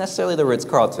 Not just necessarily the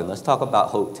Ritz-Carlton. Let's talk about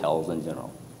hotels in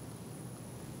general.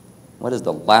 What is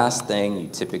the last thing you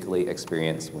typically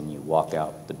experience when you walk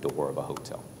out the door of a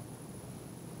hotel?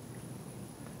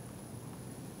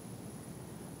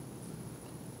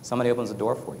 Somebody opens the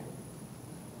door for you.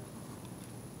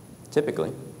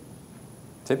 Typically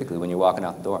when you're walking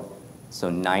out the door.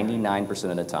 So 99%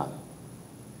 of the time,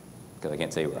 because I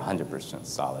can't say we're 100%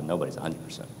 solid, nobody's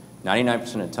 100%. 99%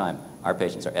 of the time, our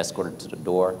patients are escorted to the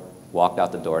door, walked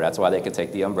out the door. That's why they can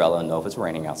take the umbrella and know if it's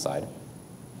raining outside,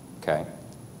 okay?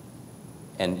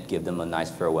 And give them a nice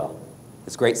farewell.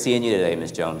 It's great seeing you today,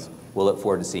 Ms. Jones. We'll look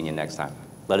forward to seeing you next time.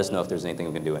 Let us know if there's anything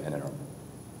we can do in the interim.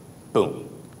 Boom.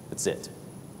 That's it.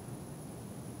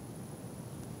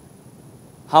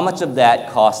 How much of that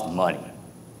costs money?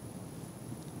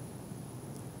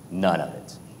 None of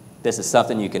it. This is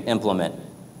something you can implement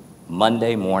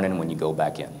Monday morning when you go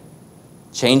back in.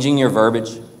 Changing your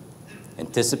verbiage,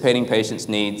 anticipating patients'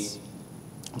 needs,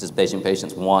 anticipating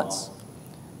patients' wants,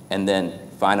 and then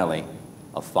finally,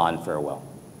 a fond farewell,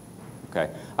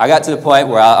 okay? I got to the point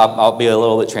where, I'll be a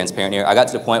little bit transparent here, I got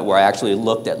to the point where I actually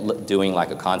looked at doing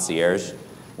like a concierge,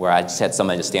 where I just had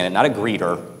somebody to stand, not a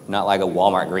greeter, not like a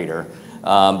Walmart greeter,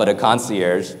 but a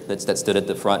concierge that stood at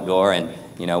the front door and,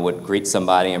 you know, would greet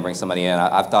somebody and bring somebody in.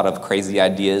 I've thought of crazy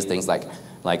ideas, things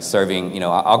like serving, you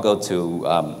know, I'll go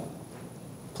to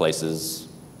places,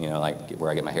 you know, like where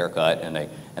I get my hair cut,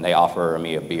 and they offer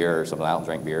me a beer or something. I don't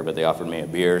drink beer, but they offered me a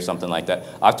beer or something like that.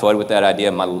 I've toyed with that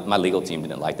idea. My legal team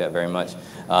didn't like that very much.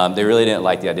 They really didn't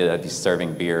like the idea that I'd be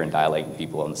serving beer and dilating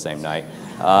people on the same night.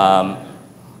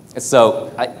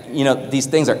 So, you know, these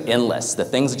things are endless. The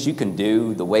things that you can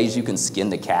do, the ways you can skin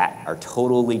the cat are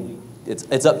totally,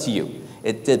 it's up to you.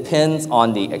 It depends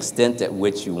on the extent at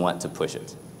which you want to push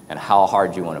it and how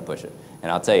hard you want to push it.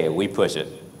 And I'll tell you, we push it,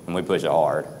 and we push it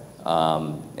hard.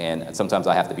 And sometimes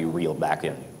I have to be reeled back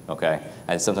in, okay?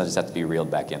 I sometimes just have to be reeled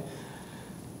back in.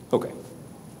 Okay.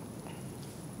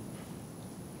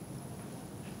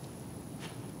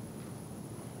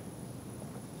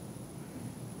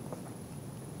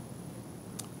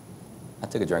 I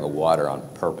took a drink of water on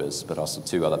purpose, but also,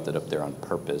 too, I left it up there on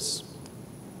purpose.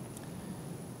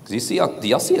 Because do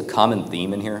y'all see a common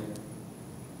theme in here?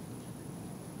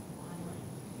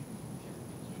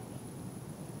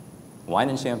 Wine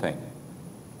and champagne.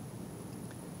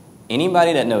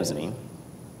 Anybody that knows me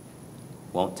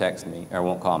won't text me, or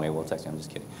won't call me, will text me, I'm just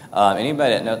kidding.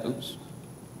 Anybody that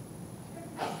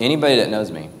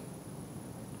knows me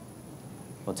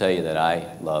will tell you that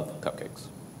I love cupcakes.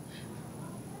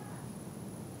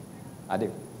 I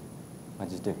do. I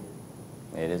just do.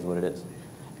 It is what it is.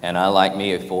 And I like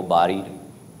me a full-bodied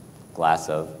glass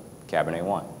of Cabernet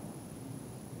wine.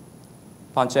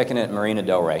 Upon checking in at Marina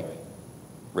Del Rey,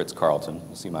 Ritz-Carlton,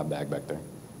 you'll see my bag back there,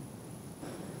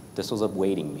 This was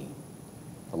awaiting me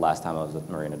the last time I was at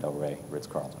Marina Del Rey,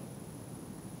 Ritz-Carlton.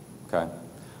 Okay?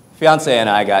 Fiance and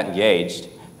I got engaged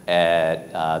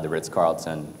at the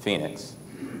Ritz-Carlton Phoenix,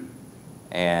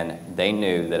 and they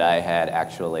knew that I had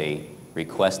actually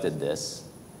requested this,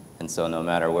 and so no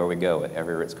matter where we go at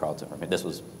every Ritz-Carlton, this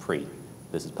was pre,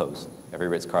 this is post, every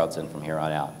Ritz-Carlton from here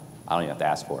on out, I don't even have to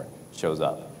ask for it, shows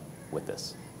up with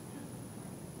this.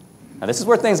 Now this is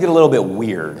where things get a little bit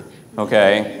weird,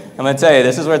 okay? I'm going to tell you,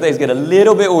 this is where things get a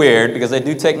little bit weird because they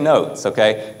do take notes,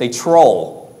 okay? They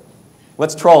troll.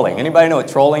 What's trolling? Anybody know what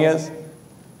trolling is?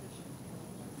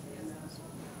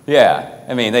 Yeah,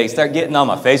 I mean, they start getting on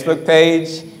my Facebook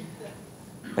page.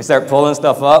 They start pulling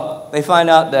stuff up. They find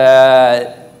out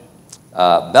that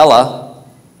Bella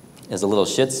is a little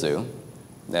Shih Tzu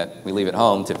that we leave at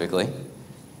home typically.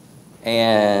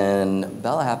 And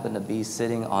Bella happened to be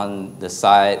sitting on the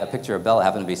side, a picture of Bella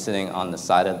happened to be sitting on the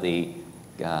side of the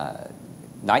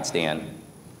nightstand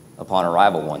upon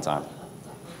arrival one time.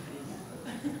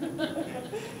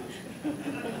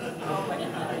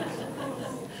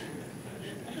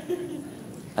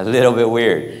 A little bit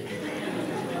weird.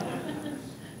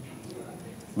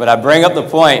 But I bring up the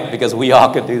point because we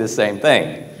all could do the same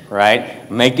thing, right?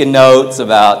 Making notes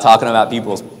about, talking about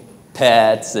people's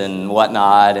pets and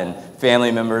whatnot, and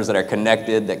family members that are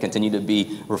connected that continue to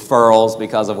be referrals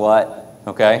because of what?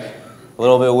 Okay? A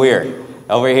little bit weird.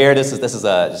 Over here, this is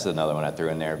just another one I threw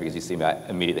in there because you see me, I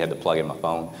immediately had to plug in my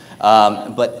phone.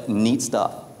 But neat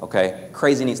stuff, okay?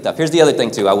 Crazy neat stuff. Here's the other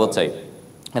thing, too, I will tell you.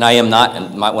 And I am not,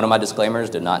 and one of my disclaimers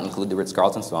did not include the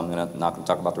Ritz-Carlton, so I'm not going to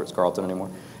talk about the Ritz-Carlton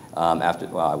anymore. Well,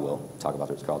 I will talk about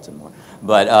the Ritz-Carlton more.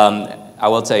 But I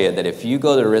will tell you that if you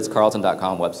go to the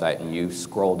ritzcarlton.com website and you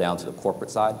scroll down to the corporate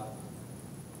side,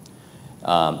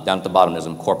 down at the bottom there's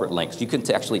some corporate links. You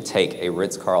can actually take a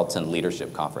Ritz-Carlton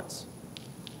leadership conference.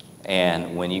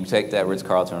 And when you take that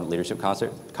Ritz-Carlton leadership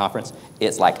conference,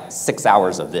 it's like 6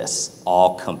 hours of this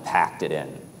all compacted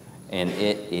in. And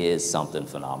it is something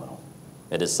phenomenal.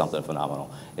 It is something phenomenal.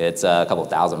 It's a couple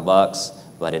 $1,000,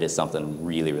 but it is something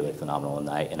really, really phenomenal. And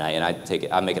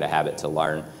I make it a habit to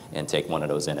learn and take one of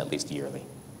those in at least yearly.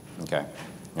 Okay,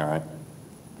 all right.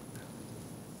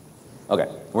 Okay,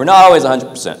 we're not always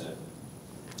 100%.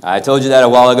 I told you that a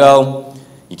while ago.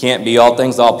 You can't be all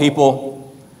things to all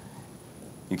people.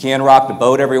 You can rock the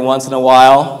boat every once in a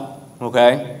while,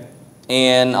 okay?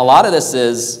 And a lot of this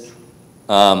is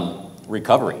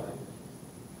recovery,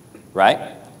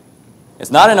 right? It's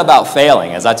not about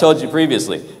failing. As I told you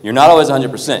previously, you're not always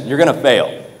 100%. You're going to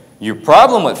fail. Your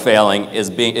problem with failing is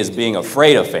being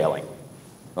afraid of failing,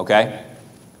 okay?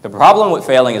 The problem with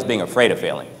failing is being afraid of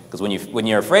failing. Because when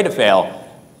you're afraid to fail,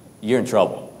 you're in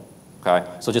trouble, okay?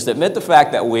 So just admit the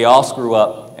fact that we all screw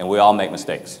up and we all make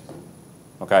mistakes,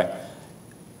 okay?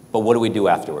 But what do we do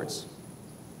afterwards?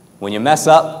 When you mess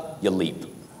up, you leap,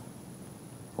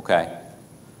 okay?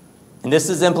 And this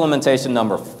is implementation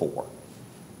number 4.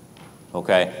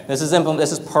 Okay, this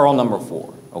is pearl number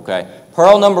 4, okay?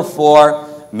 Pearl number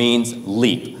 4 means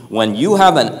leap. When you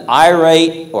have an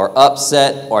irate or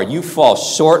upset or you fall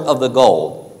short of the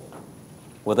goal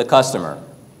with a customer,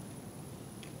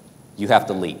 you have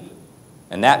to leap.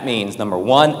 And that means, number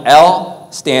 1,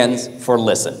 L stands for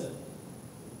listen.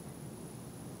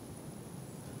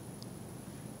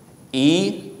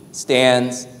 E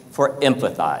stands for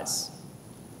empathize.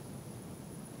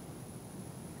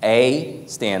 A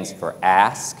stands for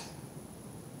ask,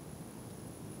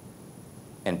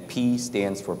 and P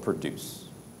stands for produce.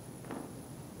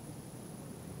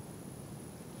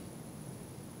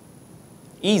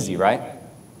 Easy, right?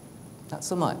 Not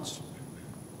so much,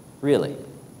 really.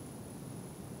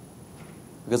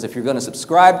 Because if you're going to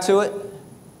subscribe to it,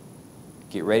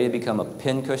 get ready to become a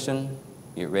pincushion,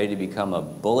 get ready to become a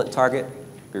bullet target,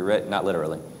 be ready, not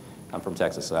literally. I'm from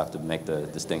Texas, so I have to make the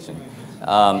distinction.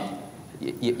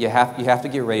 You have to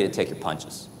get ready to take your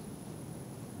punches.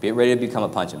 Get ready to become a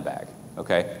punching bag,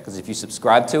 okay? Because if you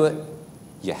subscribe to it,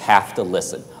 you have to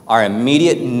listen. Our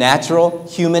immediate, natural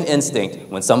human instinct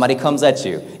when somebody comes at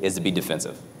you is to be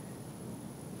defensive,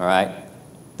 all right?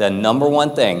 The number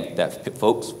one thing that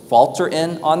folks falter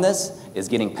in on this is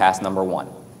getting past number 1.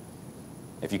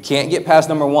 If you can't get past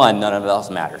number 1, none of it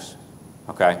else matters,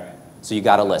 okay? So you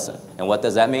got to listen. And what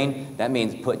does that mean? That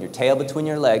means putting your tail between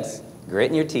your legs,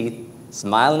 gritting your teeth,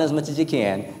 smiling as much as you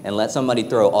can, and let somebody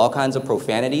throw all kinds of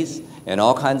profanities and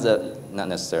all kinds of, not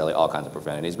necessarily all kinds of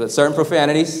profanities, but certain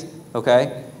profanities,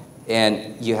 okay?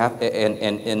 And you have, and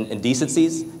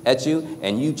indecencies at you,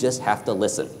 and you just have to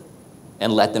listen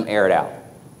and let them air it out.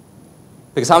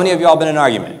 Because how many of y'all been in an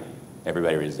argument?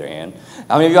 Everybody raises their hand.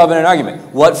 How many of y'all been in an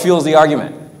argument? What fuels the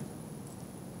argument?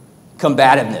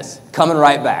 combativeness, coming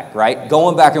right back, right?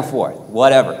 Going back and forth,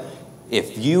 whatever.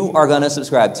 If you are going to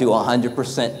subscribe to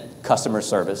 100% customer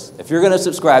service, if you're going to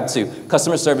subscribe to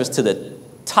customer service to the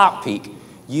top peak,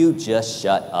 you just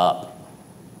shut up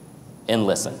and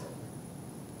listen.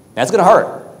 That's going to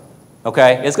hurt,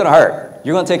 okay? It's going to hurt.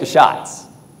 You're going to take your shots,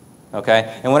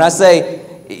 okay? And when I say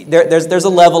there's a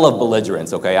level of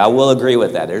belligerence, okay? I will agree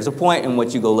with that. There's a point in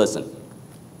which you go listen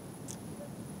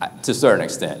to a certain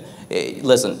extent.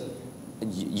 Listen,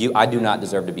 I do not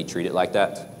deserve to be treated like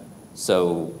that,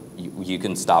 so you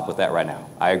can stop with that right now.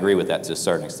 I agree with that to a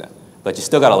certain extent. But you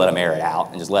still got to let them air it out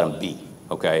and just let them be,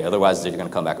 okay? Otherwise, you're going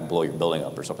to come back and blow your building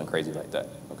up or something crazy like that,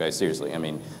 okay? Seriously, I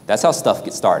mean, that's how stuff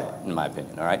gets started, in my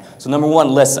opinion, all right? So number one,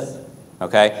 listen,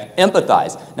 okay?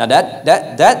 Empathize. Now,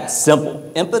 that's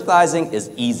simple. Empathizing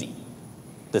is easy.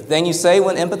 The thing you say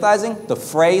when empathizing,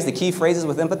 the key phrases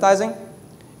with empathizing,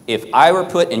 if I were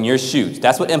put in your shoes,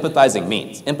 that's what empathizing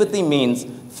means. Empathy means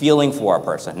feeling for a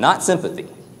person, not sympathy,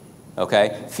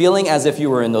 okay? Feeling as if you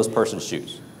were in that person's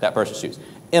shoes.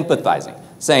 Empathizing,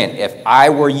 saying, if I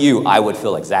were you, I would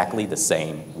feel exactly the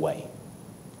same way.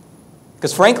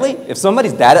 Because frankly, if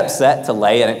somebody's that upset to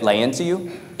lay into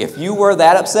you, if you were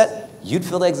that upset, you'd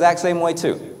feel the exact same way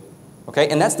too, okay?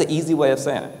 And that's the easy way of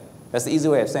saying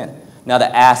it. Now,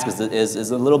 the ask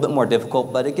is a little bit more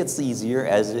difficult, but it gets easier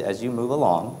as you move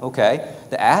along, okay?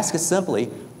 The ask is simply,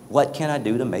 what can I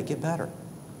do to make it better?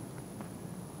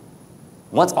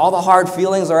 Once all the hard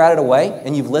feelings are out of the way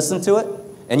and you've listened to it,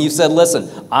 and you've said,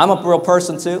 listen, I'm a real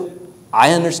person too.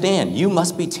 I understand. You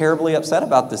must be terribly upset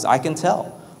about this. I can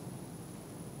tell.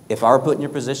 If I were put in your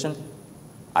position,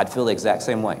 I'd feel the exact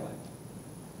same way.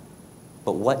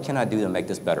 But what can I do to make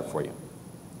this better for you?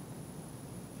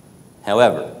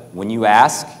 However, when you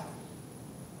ask,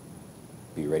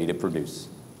 be ready to produce.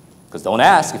 Because don't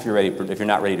ask if you're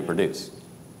not ready to produce.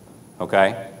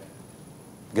 Okay?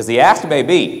 Because the ask may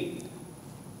be,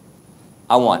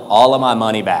 I want all of my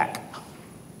money back.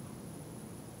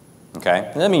 Okay?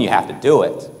 It doesn't mean you have to do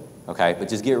it. Okay? But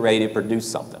just get ready to produce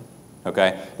something.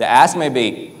 Okay? The ask may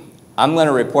be, I'm going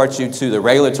to report you to the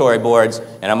regulatory boards,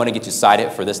 and I'm going to get you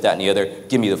cited for this, that, and the other.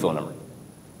 Give me the phone number.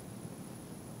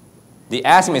 The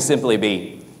ask may simply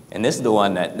be, and this is the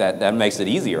one that makes it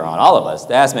easier on all of us,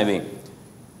 the ask may be,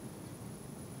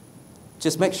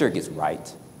 just make sure it gets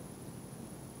right.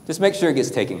 Just make sure it gets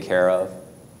taken care of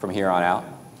from here on out.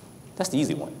 That's the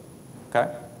easy one,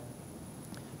 okay?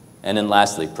 And then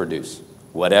lastly, produce.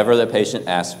 Whatever the patient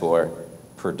asks for,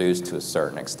 produce to a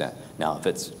certain extent. Now, if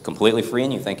it's completely free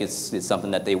and you think it's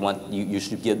something that they want, you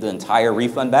should give the entire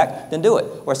refund back, then do it.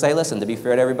 Or say, listen, to be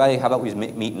fair to everybody, how about we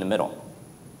meet in the middle?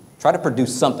 Try to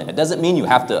produce something. It doesn't mean you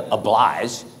have to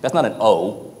oblige. That's not an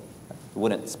O. It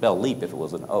wouldn't spell leap if it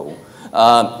was an O.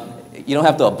 You don't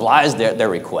have to oblige their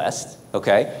request,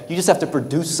 okay? You just have to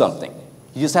produce something.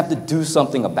 You just have to do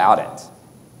something about it,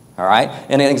 all right?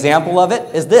 And an example of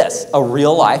it is this, a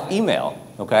real-life email,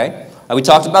 okay? We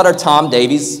talked about our Tom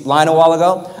Davies line a while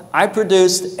ago. I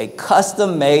produced a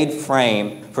custom-made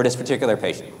frame for this particular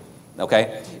patient,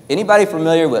 okay? Anybody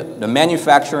familiar with the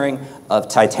manufacturing of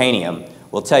titanium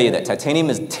will tell you that titanium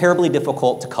is terribly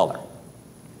difficult to color.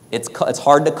 It's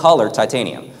hard to color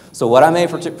titanium. So what I made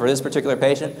for this particular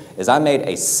patient is I made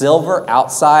a silver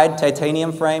outside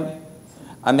titanium frame.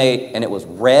 And it was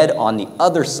red on the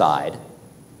other side,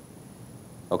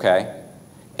 okay?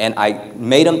 And I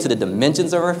made them to the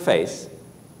dimensions of her face,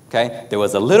 okay? There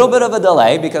was a little bit of a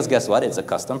delay because guess what? It's a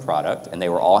custom product, and they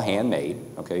were all handmade,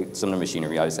 okay? Some of the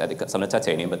machinery, I just had to cut some of the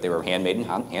titanium, but they were handmade and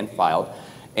hand-filed.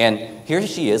 And here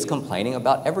she is complaining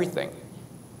about everything,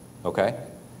 okay?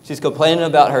 She's complaining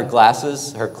about her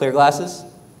glasses, her clear glasses.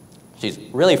 She's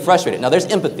really frustrated. Now, there's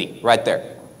empathy right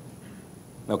there,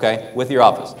 okay, with your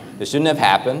office. This shouldn't have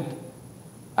happened.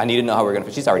 I need to know how we're going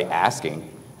to, she's already asking.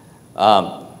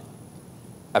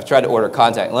 I've tried to order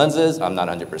contact lenses. I'm not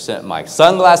 100%. My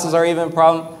sunglasses are even a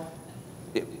problem.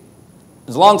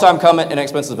 It's a long time coming, and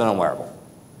expensive and unwearable.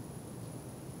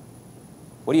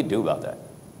 What do you do about that?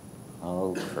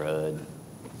 Oh, crud.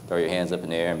 Throw your hands up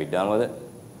in the air and be done with it?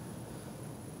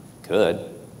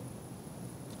 Good.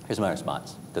 Here's my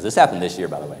response, because this happened this year,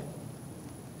 by the way.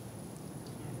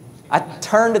 I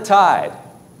turned the tide.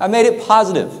 I made it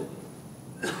positive.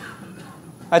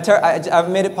 I've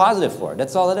made it positive for her.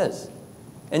 That's all it is.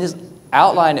 And just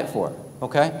outline it for her,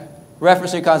 okay?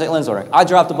 Reference your contact lens ordering. I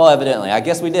dropped the ball evidently. I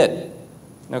guess we did,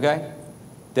 okay?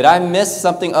 Did I miss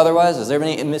something otherwise? Is there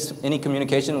any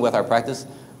communication with our practice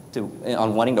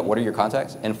on wanting to order your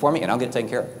contacts? Inform me, and I'll get it taken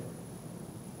care of,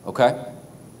 okay?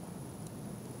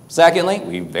 Secondly,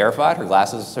 we verified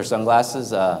her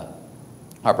sunglasses are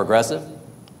progressive.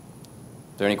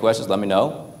 If there are any questions, let me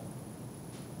know.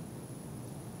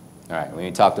 All right,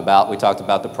 we talked about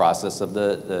the process of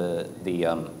the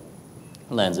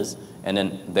lenses, and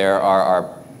then there are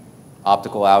our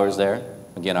optical hours there.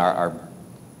 Again,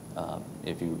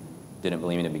 if you didn't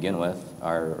believe me to begin with,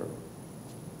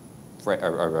 what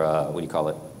do you call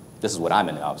it? This is what I'm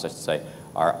in the office, I should say.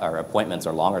 Our appointments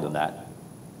are longer than that.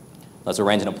 Let's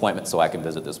arrange an appointment so I can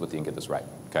visit this with you and get this right,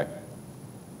 okay?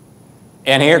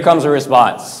 And here comes a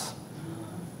response,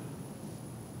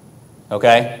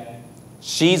 okay?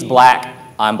 She's black,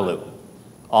 I'm blue,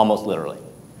 almost literally,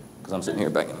 because I'm sitting here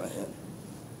banging my head.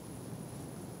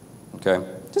 Okay,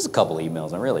 just a couple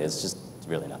emails, and really, it's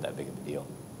really not that big of a deal.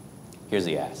 Here's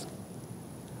the ask.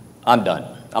 I'm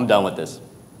done with this.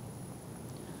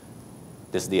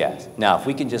 This is the ask. Now, if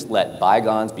we can just let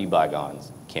bygones be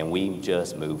bygones, can we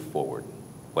just move forward?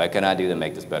 What can I do to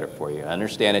make this better for you? I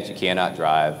understand that you cannot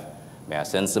drive. May I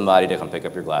send somebody to come pick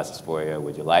up your glasses for you?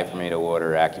 Would you like for me to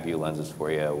order AccuView lenses for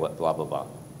you? What, blah, blah, blah.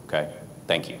 Okay,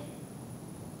 thank you.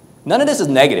 None of this is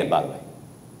negative, by the way.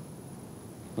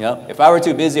 You know, if I were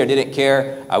too busy or didn't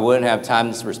care, I wouldn't have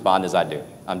time to respond as I do.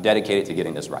 I'm dedicated to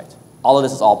getting this right. All of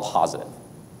this is all positive,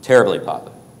 terribly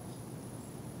positive.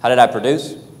 How did I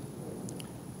produce?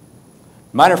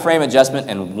 Minor frame adjustment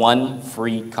and 1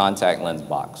 free contact lens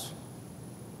box.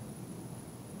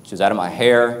 She's out of my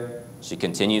hair. She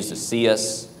continues to see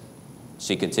us.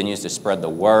 She continues to spread the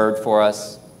word for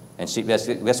us. And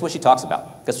guess what she talks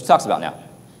about? Guess what she talks about now?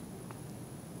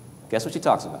 Guess what she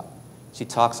talks about? She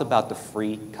talks about the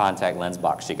free contact lens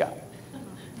box she got.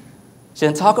 She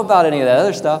didn't talk about any of that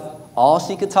other stuff. All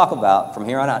she could talk about from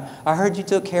here on out, I heard you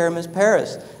took care of Miss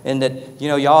Paris, and that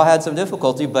y'all had some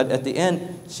difficulty, but at the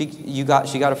end she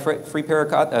got a free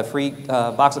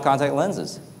box of contact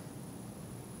lenses.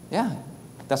 Yeah,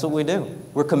 that's what we do.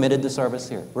 We're committed to service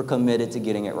here. We're committed to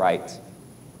getting it right.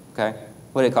 Okay,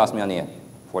 what did it cost me on the end?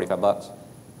 $45.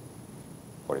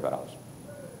 $45.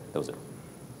 That was it.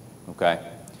 Okay,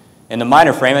 and the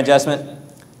minor frame adjustment.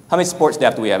 How many support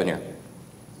staff do we have in here?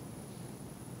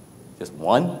 Just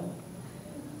 1?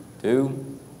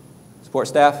 2 support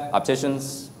staff,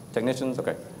 opticians, technicians,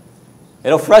 okay.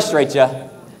 It'll frustrate you.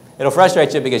 It'll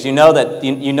frustrate you because you know that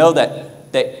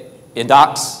in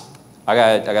docs, I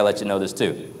gotta let you know this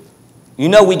too. You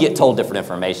know we get told different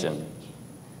information,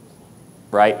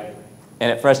 right?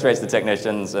 And it frustrates the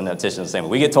technicians and the opticians the same way.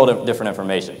 We get told different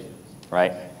information,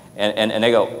 right? And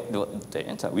they go,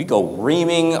 we go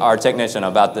reaming our technician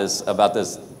about this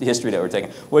history that we're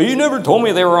taking. Well, you never told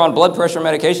me they were on blood pressure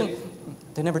medication.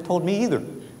 They never told me either,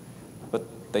 but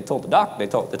they told the doc. They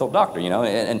told the doctor,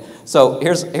 And so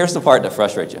here's the part that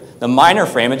frustrates you. The minor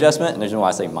frame adjustment, and there's why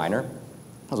I say minor,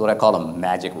 is what I call a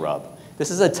magic rub.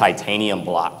 This is a titanium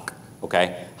block.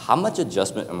 Okay, how much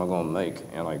adjustment am I going to make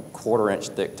in a 1/4-inch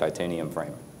thick titanium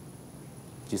frame?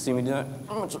 Do you see me do it?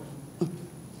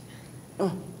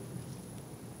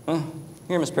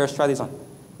 Here, Miss Paris, try these on.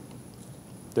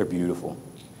 They're beautiful.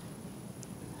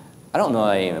 I don't know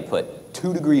I even put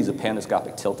 2 degrees of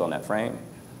panoscopic tilt on that frame,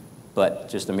 but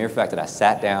just the mere fact that I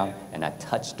sat down and I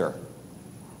touched her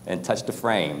and touched the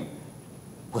frame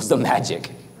was the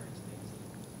magic.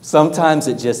 Sometimes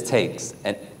it just takes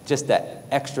just that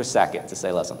extra second to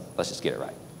say, listen, let's just get it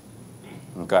right.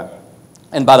 Okay?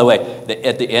 And by the way,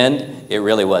 at the end, it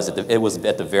really was. It was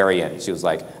at the very end. She was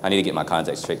like, I need to get my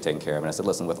contacts taken care of. And I said,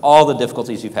 listen, with all the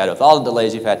difficulties you've had, with all the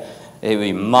delays you've had, it would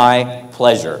be my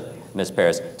pleasure, Ms.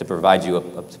 Paris, to provide you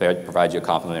a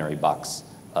complimentary box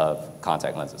of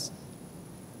contact lenses.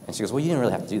 And she goes, well, you didn't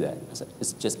really have to do that. I said,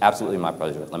 it's just absolutely my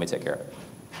pleasure. Let me take care of it.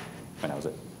 And that was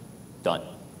it. Done.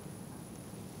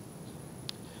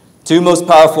 2 most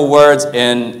powerful words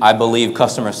in, I believe,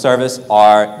 customer service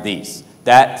are these.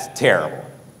 That's terrible.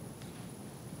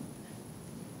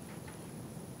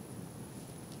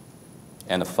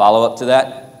 And the follow-up to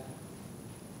that?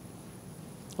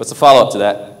 What's the follow-up to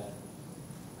that?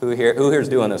 Who here's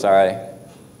doing this already?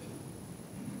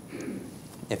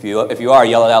 If you are,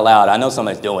 yell it out loud. I know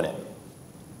somebody's doing it.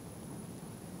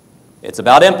 It's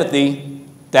about empathy.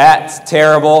 That's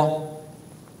terrible.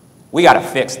 We got to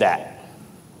fix that.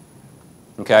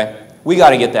 Okay? We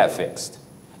got to get that fixed.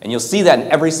 And you'll see that in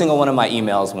every single one of my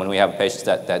emails when we have patients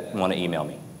that want to email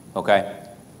me. Okay?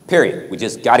 Period. We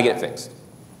just got to get it fixed.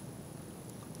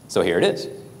 So here it is.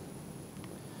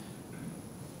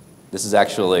 This is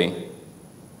actually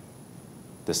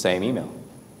the same email.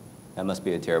 That must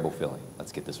be a terrible feeling.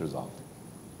 Let's get this resolved.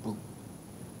 Okay.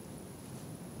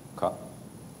 All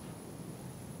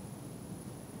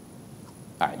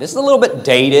right, this is a little bit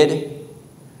dated,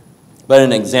 but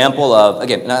an example of,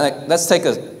 again, now let's take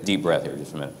a deep breath here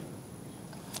just a minute.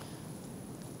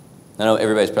 I know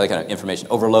everybody's probably kind of information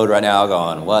overload right now,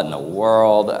 going, what in the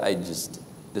world?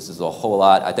 This is a whole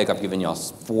lot. I think I've given y'all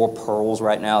 4 pearls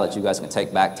right now that you guys can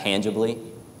take back tangibly,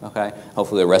 okay?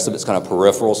 Hopefully the rest of it's kind of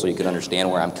peripheral so you can understand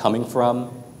where I'm coming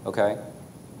from, okay?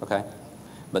 Okay?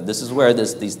 But this is where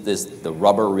the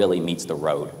rubber really meets the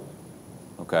road,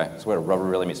 okay? This is where the rubber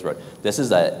really meets the road. This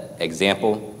is an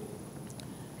example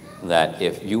that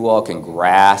if you all can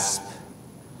grasp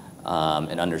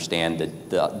and understand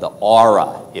the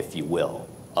aura, if you will,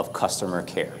 of customer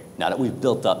care, now that we've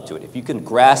built up to it, if you can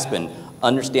grasp and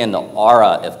understand the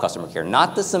aura of customer care,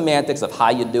 not the semantics of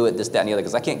how you do it, this, that, and the other,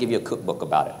 because I can't give you a cookbook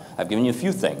about it. I've given you a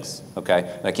few things,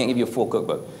 okay? But I can't give you a full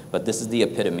cookbook. But this is the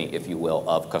epitome, if you will,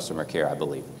 of customer care, I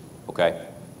believe, okay?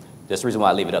 That's the reason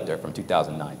why I leave it up there from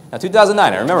 2009. Now,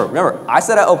 2009, I remember, I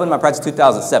said I opened my practice in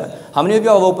 2007. How many of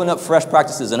y'all have opened up fresh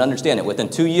practices and understand it within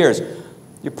 2 years?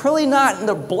 You're probably not in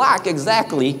the black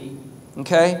exactly,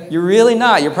 okay? You're really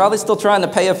not. You're probably still trying to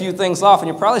pay a few things off, and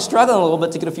you're probably struggling a little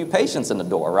bit to get a few patients in the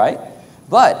door, right?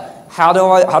 But how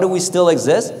do we still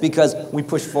exist? Because we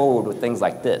push forward with things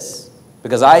like this.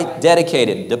 Because I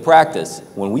dedicated the practice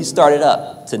when we started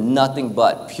up to nothing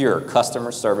but pure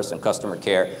customer service and customer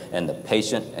care, and the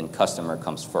patient and customer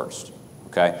comes first,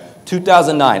 okay?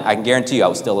 2009, I can guarantee you I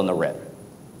was still in the red.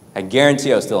 I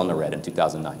guarantee I was still in the red in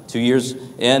 2009. 2 years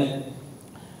in,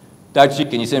 Dr. Chief,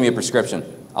 can you send me a prescription?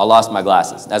 I lost my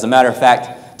glasses. As a matter of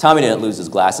fact, Tommy didn't lose his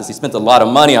glasses. He spent a lot of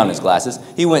money on his glasses.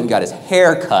 He went and got his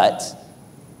hair cut,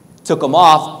 took them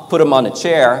off, put them on the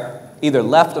chair, either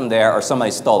left them there or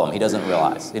somebody stole them. He doesn't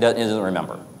realize. He doesn't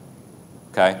remember.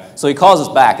 Okay? So he calls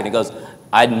us back and he goes,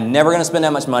 I'm never going to spend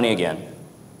that much money again.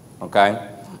 Okay?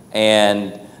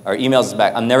 Or emails us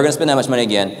back, I'm never going to spend that much money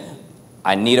again.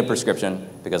 I need a prescription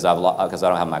because I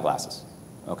don't have my glasses.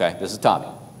 Okay? This is Tommy.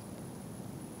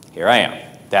 Here I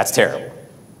am. That's terrible.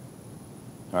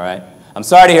 All right? I'm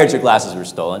sorry to hear that your glasses were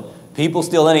stolen. People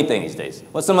steal anything these days.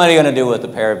 What's somebody going to do with a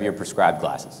pair of your prescribed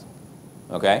glasses?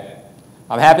 Okay?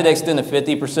 I'm happy to extend a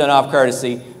 50% off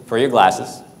courtesy for your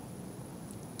glasses.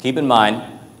 Keep in mind,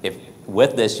 if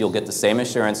with this, you'll get the same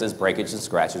assurances, breakage and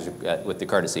scratches with the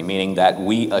courtesy, meaning that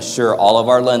we assure all of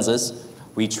our lenses.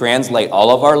 We translate all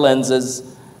of our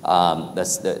lenses,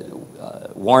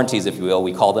 warranties, if you will.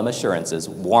 We call them assurances.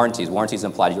 Warranties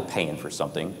imply you're paying for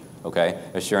something. Okay?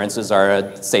 Assurances are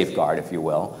a safeguard, if you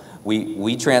will.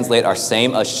 We translate our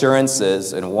same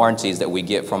assurances and warranties that we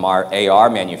get from our AR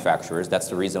manufacturers. That's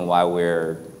the reason why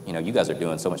you guys are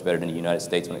doing so much better than the United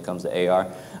States when it comes to AR.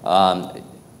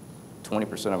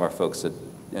 20% of our folks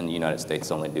in the United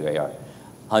States only do AR.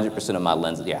 100% of my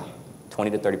lenses,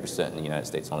 20 to 30% in the United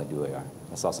States only do AR.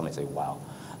 I saw somebody say, wow.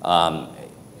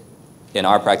 In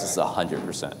our practice, it's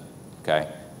 100%, okay?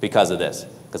 Because of this.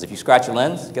 Because if you scratch your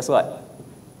lens, guess what?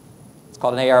 It's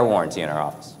called an AR warranty in our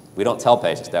office. We don't tell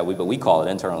patients that, but we call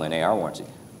it internally an AR warranty.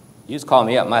 You just call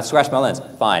me up, I scratched my lens.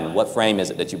 Fine, what frame is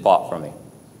it that you bought from me?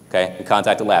 Okay, we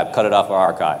contact the lab, cut it off our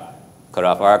archive. Cut it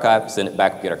off our archive, send it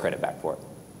back, get our credit back for it.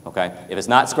 Okay, if it's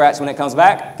not scratched when it comes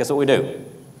back, guess what we do?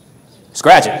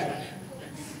 Scratch it.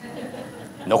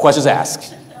 No questions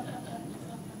asked.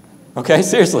 Okay,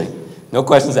 seriously, no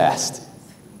questions asked.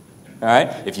 All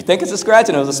right, if you think it's a scratch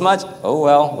and it was a smudge, oh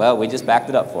well, we just backed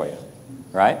it up for you,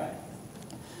 right?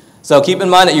 So keep in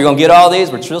mind that you're going to get all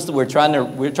these. We're trying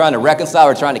to reconcile.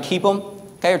 We're trying to keep them.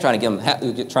 Okay, we're trying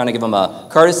to give them a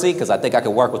courtesy because I think I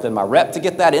could work within my rep to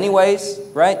get that anyways,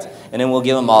 right? And then we'll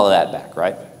give them all of that back,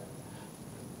 right?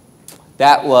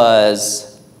 That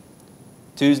was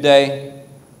Tuesday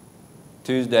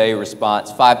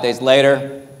response. 5 days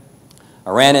later, I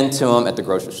ran into him at the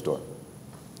grocery store.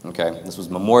 Okay, this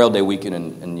was Memorial Day weekend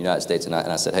in the United States, and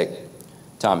I said, hey,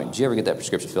 Tommy, did you ever get that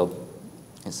prescription filled?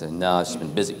 He said, no, it's just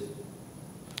been busy.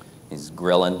 He's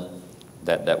grilling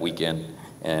that weekend,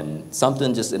 and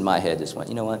something just in my head just went,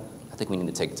 you know what? I think we need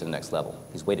to take it to the next level.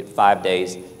 He's waited 5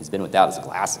 days. He's been without his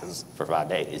glasses for 5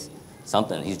 days.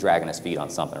 He's dragging his feet on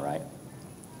something, right?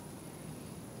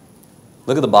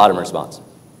 Look at the bottom response.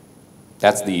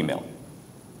 That's the email.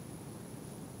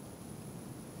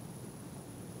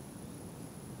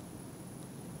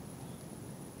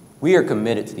 We are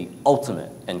committed to the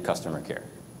ultimate in customer care,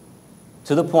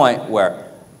 to the point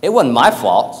where it wasn't my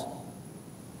fault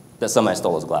that somebody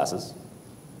stole his glasses.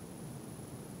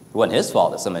 It wasn't his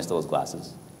fault that somebody stole his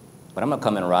glasses. But I'm going to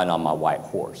come in riding on my white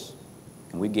horse.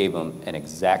 And we gave him an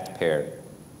exact pair,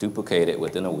 duplicate it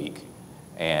within a week,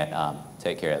 and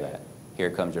take care of that. Here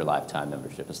comes your lifetime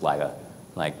membership. It's like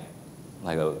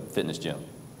a fitness gym.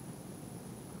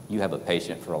 You have a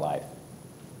patient for life,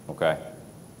 okay?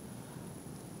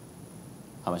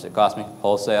 How much did it cost me?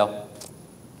 Wholesale?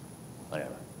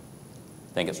 Whatever.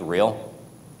 Think it's real?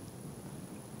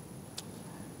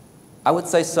 I would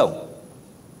say so.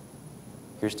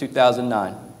 Here's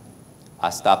 2009. I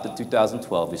stopped at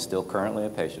 2012. He's still currently a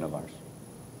patient of ours.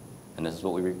 And this is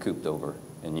what we recouped over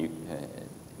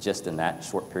just in that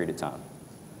short period of time.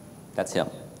 That's him.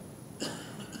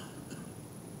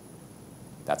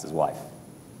 That's his wife.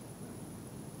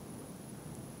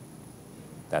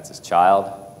 That's his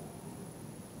child.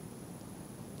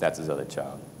 That's his other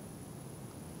child.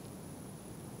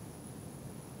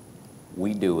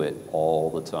 We do it all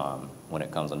the time when it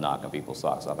comes to knocking people's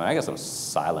socks off. And I got some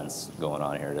silence going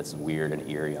on here that's weird and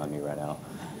eerie on me right now.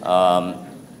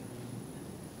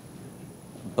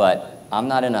 But I'm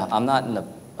not in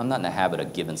the habit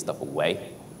of giving stuff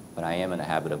away, but I am in the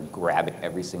habit of grabbing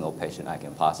every single patient I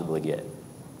can possibly get.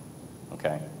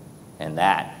 Okay? And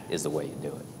that is the way you do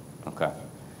it. Okay?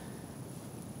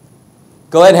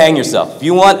 Go ahead and hang yourself. If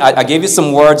you want, I gave you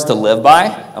some words to live by.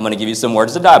 I'm going to give you some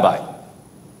words to die by.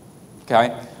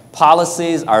 Okay?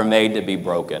 Policies are made to be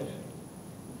broken.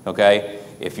 Okay?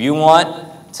 If you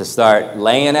want to start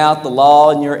laying out the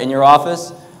law in your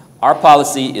office, our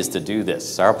policy is to do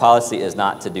this. Our policy is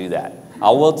not to do that. I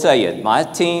will tell you, my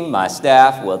team, my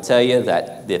staff will tell you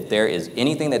that if there is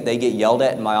anything that they get yelled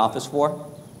at in my office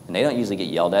for, and they don't usually get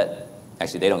yelled at,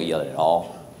 actually they don't get yelled at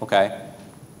all, okay?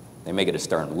 They may get a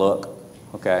stern look,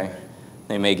 okay?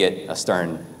 They may get a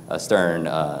stern,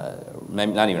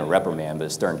 maybe not even a reprimand, but a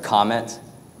stern comment,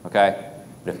 okay?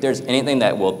 But if there's anything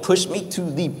that will push me to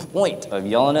the point of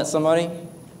yelling at somebody,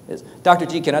 is, Dr.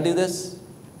 G, can I do this?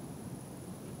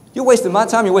 You're wasting my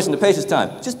time, you're wasting the patient's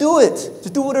time. Just do it.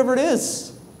 Just do whatever it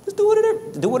is. Just do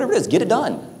whatever it is. Get it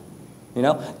done. You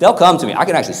know, they'll come to me. I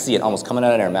can actually see it almost coming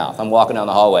out of their mouth. I'm walking down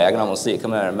the hallway. I can almost see it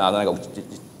coming out of their mouth. And I go,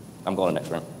 I'm going to the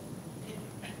next room.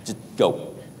 Just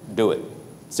go. Do it.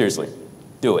 Seriously.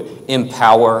 Do it.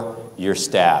 Empower your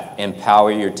staff.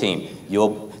 Empower your team.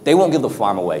 They won't give the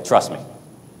farm away. Trust me.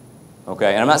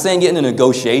 Okay? And I'm not saying get into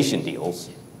negotiation deals.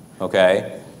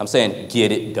 Okay? I'm saying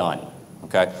get it done.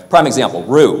 Okay? Prime example,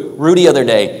 Rue the other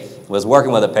day was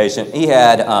working with a patient. He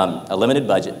had a limited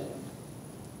budget.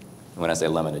 When I say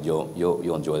limited,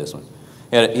 you'll enjoy this one.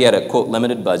 He had a, quote,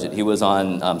 limited budget. He was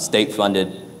on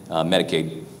state-funded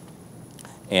Medicaid,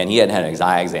 and he hadn't had an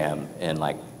eye exam in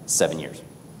like 7 years.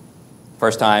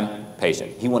 First time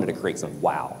patient. He wanted to create some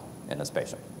wow in this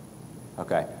patient.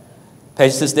 Okay?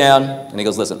 Patient sits down, and he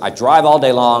goes, listen, I drive all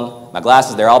day long. My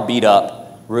glasses, they're all beat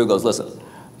up. Rue goes, listen,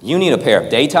 you need a pair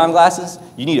of daytime glasses.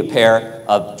 You need a pair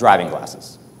of driving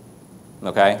glasses.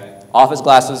 Okay? Office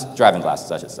glasses, driving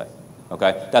glasses, I should say.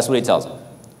 Okay? That's what he tells him.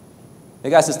 The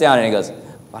guy sits down and he goes,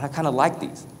 but I kind of like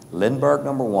these. Lindbergh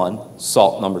number 1,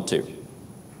 Salt number 2.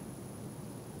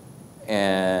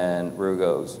 And Rue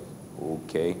goes,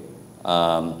 okay.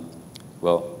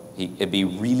 Well, it'd be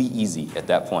really easy at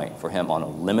that point for him on a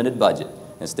limited budget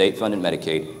and state-funded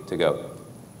Medicaid to go,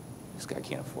 this guy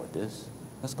can't afford this.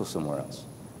 Let's go somewhere else.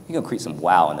 You're going to create some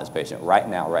wow in this patient right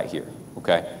now, right here,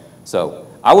 okay? So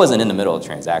I wasn't in the middle of the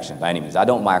transaction by any means. I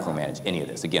don't micromanage any of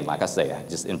this. Again, like I say, I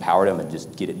just empower them and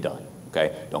just get it done,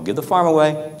 okay? Don't give the farm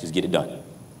away, just get it done,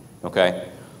 okay?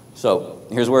 So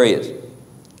here's where he is.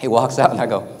 He walks out and I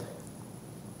go,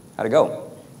 how'd it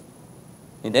go?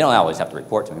 And they don't always have to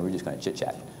report to me. We're just kind of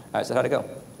chit-chat. I said, how'd it go?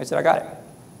 I said, I got it.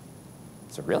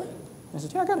 I said, really? I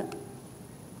said, yeah, I got it.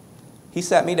 He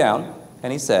sat me down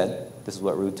and he said, this is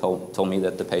what Rue told me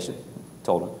that the patient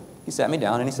told him. He sat me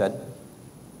down and he said,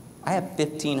 I have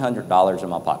 $1,500 in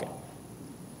my pocket.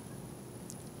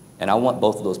 And I want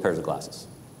both of those pairs of glasses.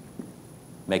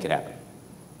 Make it happen.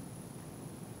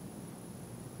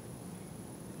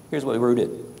 Here's what Rue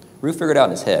did. Rue figured out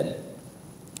in his head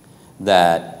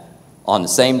that on the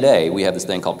same day, we have this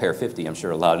thing called Pair 50. I'm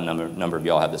sure a lot of number of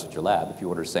y'all have this at your lab. If you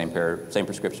order the same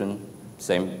prescription,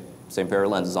 same pair of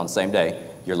lenses on the same day,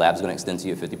 your lab's going to extend to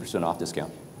you a 50% off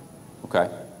discount. Okay?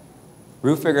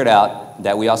 Rue figured out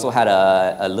that we also had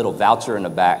a little voucher in the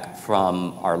back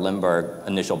from our Lindbergh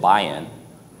initial buy-in,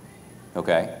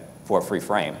 okay, for a free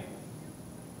frame.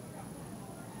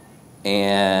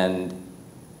 And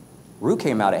Rue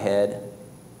came out ahead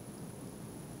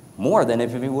more than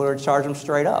if we would have charged him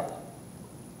straight up.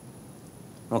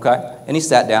 Okay? And he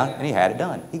sat down and he had it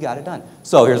done. He got it done.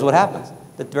 So here's what happens.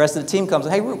 The rest of the team comes,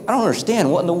 hey, Rue, I don't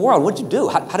understand. What in the world? What'd you do?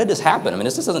 How did this happen? I mean,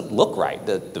 this just doesn't look right.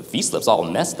 The fee slip's all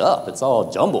messed up. It's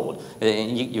all jumbled.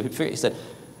 And he said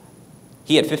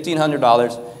he had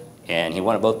 $1,500 and he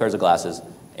wanted both pairs of glasses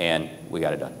and we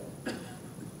got it done.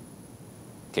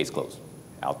 Case closed.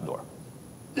 Out the door.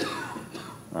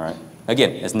 All right?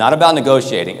 Again, it's not about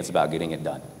negotiating. It's about getting it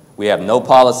done. We have no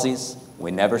policies.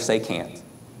 We never say can't.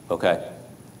 Okay?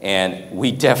 And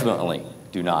we definitely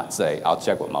do not say, I'll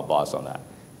check with my boss on that.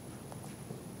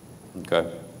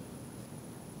 Okay?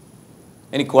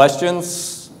 Any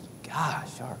questions?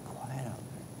 Gosh, you're quiet out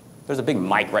there. There's a big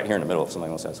mic right here in the middle if somebody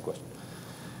wants to ask a question.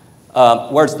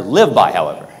 Words to live by,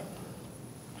 however.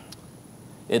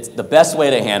 It's the best way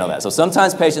to handle that. So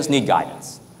sometimes patients need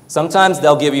guidance. Sometimes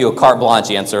they'll give you a carte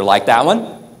blanche answer like that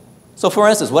one. So for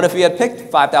instance, what if he had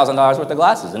picked $5,000 worth of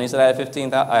glasses and he said,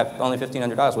 I have only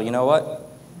 $1,500. Well, you know what,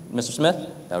 Mr. Smith?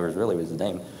 That was really his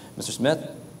name. Mr.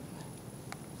 Smith,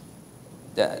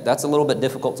 that's a little bit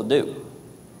difficult to do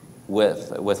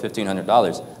with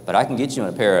 $1,500, but I can get you in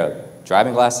a pair of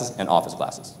driving glasses and office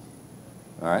glasses.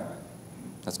 All right?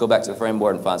 Let's go back to the frame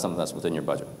board and find something that's within your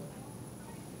budget.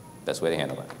 Best way to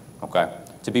handle that, okay?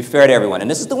 To be fair to everyone. And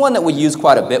this is the one that we use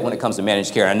quite a bit when it comes to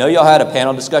managed care. I know y'all had a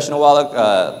panel discussion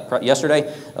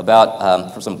yesterday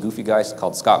about from some goofy guy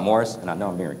called Scott Morris, and I know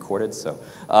I'm being recorded, so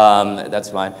that's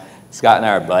fine. Scott and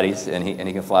I are buddies, and he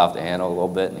can fly off the handle a little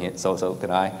bit, and so can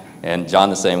I. And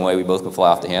John the same way. We both can fly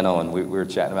off the handle, and we were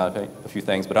chatting about a few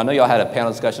things. But I know y'all had a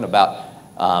panel discussion about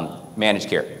managed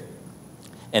care.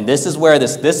 And this is where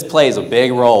this plays a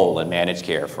big role in managed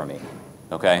care for me,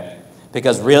 okay?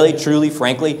 Because really, truly,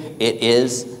 frankly, it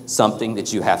is something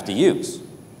that you have to use.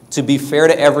 To be fair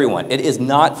to everyone, it is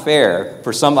not fair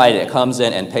for somebody that comes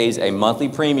in and pays a monthly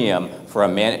premium for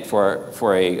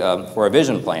a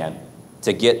vision plan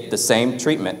to get the same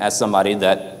treatment as somebody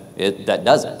that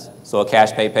doesn't. So a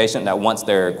cash pay patient that wants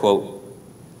their VSP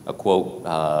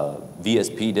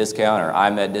discount or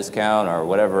IMED discount or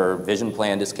whatever vision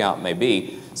plan discount may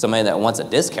be, somebody that wants a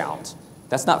discount,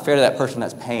 that's not fair to that person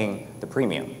that's paying the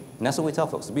premium. And that's what we tell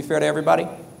folks. To be fair to everybody,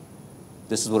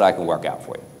 this is what I can work out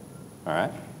for you. All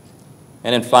right?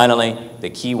 And then finally, the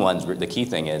key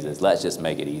thing is let's just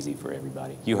make it easy for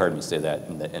everybody. You heard me say that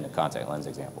in the contact lens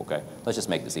example, okay? Let's just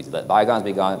make this easy. Let bygones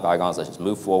be bygones. Let's just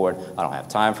move forward. I don't have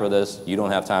time for this. You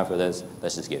don't have time for this.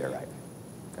 Let's just get it right.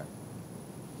 Okay?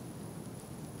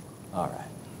 All right.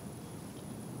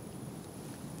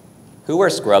 Who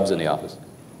wears scrubs in the office?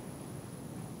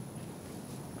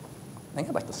 I think I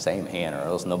have like the same hand, or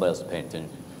else nobody else is paying attention.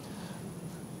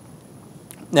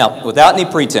 Now, without any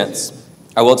pretense,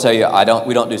 I will tell you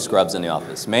we don't do scrubs in the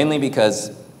office, mainly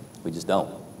because we just don't,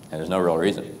 and there's no real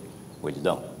reason. We just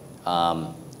don't.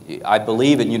 I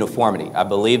believe in uniformity. I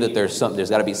believe that there's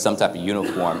got to be some type of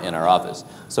uniform in our office.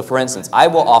 So, for instance, I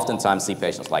will oftentimes see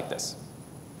patients like this.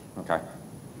 Okay,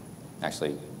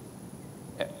 actually,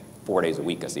 4 days a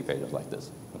week I see patients like this.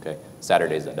 Okay,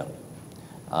 Saturdays I don't.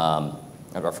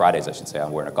 Or Fridays, I should say,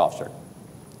 I'm wearing a golf shirt.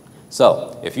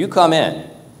 So if you come in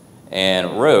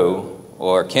and Rue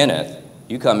or Kenneth,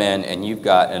 you come in and you've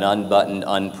got an unbuttoned,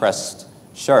 unpressed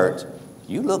shirt,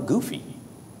 you look goofy.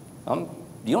 You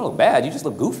don't look bad, you just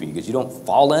look goofy because you don't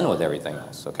fall in with everything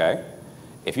else, okay?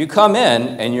 If you come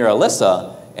in and you're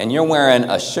Alyssa and you're wearing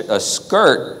a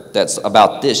skirt that's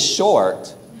about this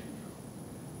short,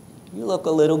 you look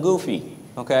a little goofy,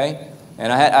 okay?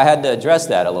 And I had to address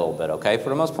that a little bit, okay? For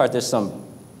the most part,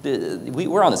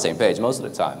 we're on the same page most of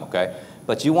the time, okay?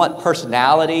 But you want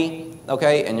personality,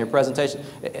 okay, in your presentation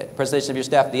of your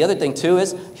staff. The other thing too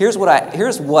is, here's what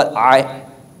I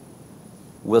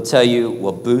will tell you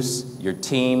will boost your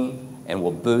team and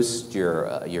will boost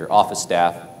your office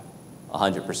staff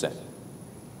 100%.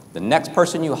 The next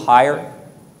person you hire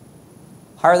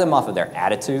them off of their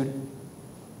attitude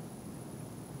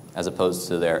as opposed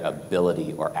to their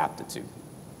ability or aptitude,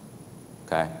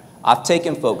 okay? I've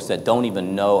taken folks that don't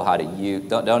even know how to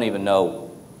don't even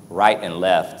know right and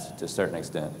left to a certain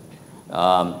extent,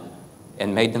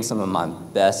 and made them some of my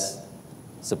best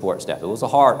support staff. It was a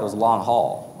long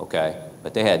haul, okay?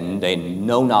 But they had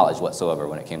no knowledge whatsoever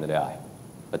when it came to the eye.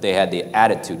 But they had the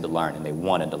attitude to learn, and they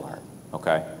wanted to learn,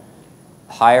 okay?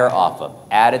 Hire off of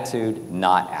attitude,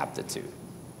 not aptitude.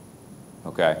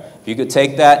 Okay, if you could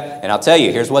take that, and I'll tell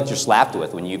you, here's what you're slapped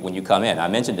with when you come in. I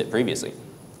mentioned it previously.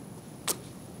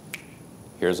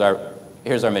 Here's our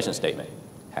mission statement.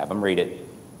 Have them read it,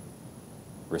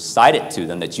 recite it to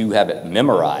them that you have it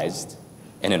memorized,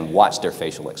 and then watch their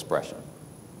facial expression.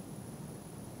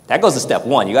 That goes to step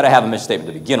one. You got to have a mission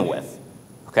statement to begin with.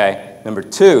 Okay. Number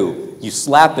two, you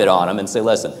slap it on them and say,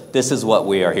 listen, this is what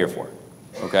we are here for.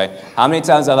 Okay. How many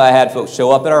times have I had folks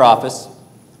show up at our office?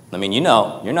 I mean, you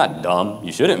know, you're not dumb.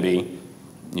 You shouldn't be.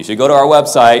 You should go to our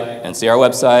website and see our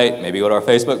website. Maybe go to our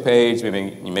Facebook page.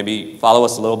 Maybe follow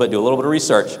us a little bit. Do a little bit of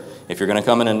research. If you're going to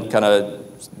come in and kind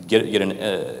of get an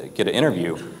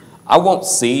interview, I won't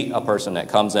see a person that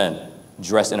comes in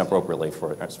dressed inappropriately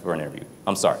for an interview.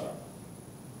 I'm sorry.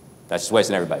 That's just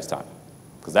wasting everybody's time,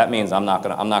 because that means I'm not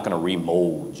gonna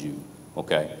remold you.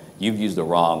 Okay, you've used the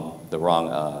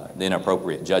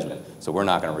inappropriate judgment, so we're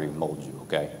not gonna remold you.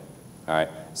 Okay, all right.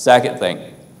 Second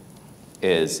thing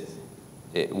is,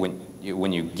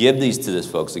 when you give these to these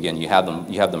folks, again, you have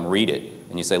them read it,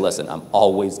 and you say, listen, I'm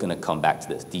always going to come back to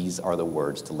this. These are the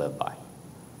words to live by.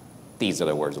 These are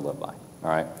the words to live by, all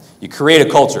right? You create a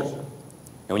culture.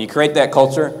 And when you create that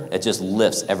culture, it just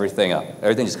lifts everything up.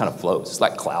 Everything just kind of flows. It's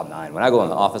like cloud nine. When I go in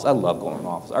the office, I love going in the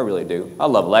office. I really do. I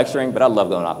love lecturing, but I love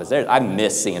going in the office. I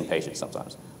miss seeing patients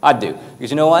sometimes. I do.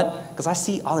 Because you know what? Because I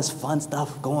see all this fun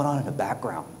stuff going on in the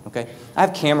background, okay? I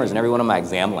have cameras in every one of my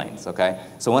exam lanes, okay?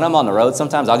 So when I'm on the road,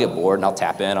 sometimes I'll get bored and I'll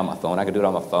tap in on my phone. I can do it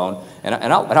on my phone.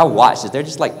 And I'll watch it. They're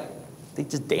just like, they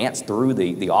just dance through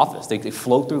the office. They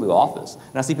flow through the office.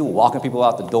 And I see people walking people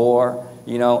out the door.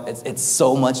 You know, it's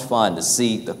so much fun to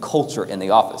see the culture in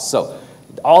the office. So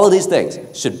all of these things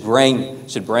should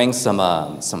bring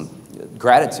some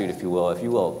gratitude, if you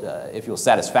will,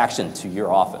 satisfaction to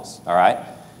your office, all right?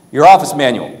 Your office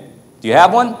manual. Do you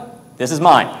have one? This is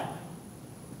mine.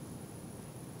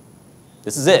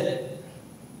 This is it.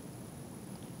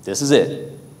 This is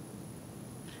it.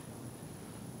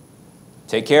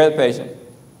 Take care of the patient.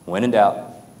 When in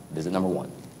doubt, visit number 1.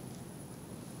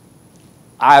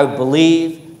 I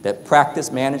believe that practice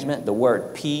management, the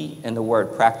word P in the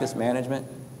word practice management,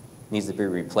 needs to be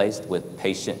replaced with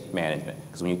patient management.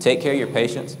 Because when you take care of your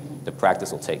patients, the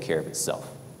practice will take care of itself.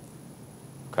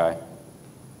 Okay?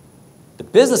 The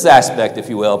business aspect, if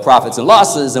you will, profits and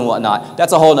losses and whatnot,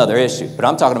 that's a whole other issue. But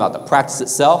I'm talking about the practice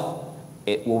itself.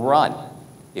 It will run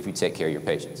if you take care of your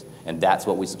patients. And that's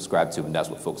what we subscribe to, and that's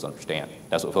what folks understand.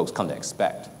 That's what folks come to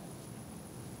expect.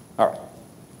 All right.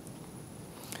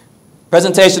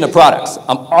 Presentation of products.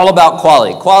 I'm all about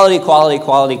quality. Quality, quality,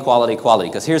 quality, quality, quality.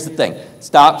 Because here's the thing.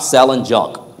 Stop selling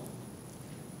junk.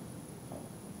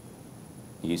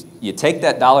 You take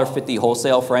that $1.50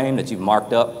 wholesale frame that you've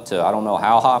marked up to I don't know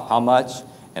how much,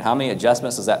 and how many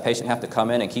adjustments does that patient have to come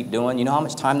in and keep doing? You know how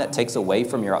much time that takes away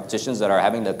from your opticians that are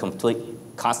having to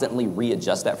constantly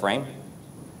readjust that frame?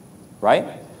 Right?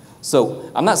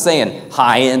 So I'm not saying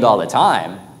high-end all the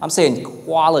time. I'm saying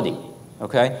quality.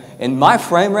 Okay? And my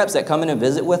frame reps that come in and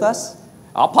visit with us,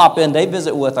 I'll pop in, they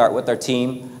visit with our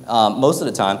team most of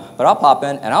the time, but I'll pop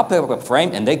in and I'll pick up a frame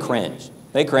and they cringe.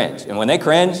 They cringe. And when they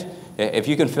cringe, if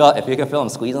you can feel them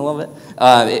squeezing a little bit,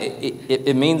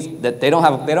 it means that they don't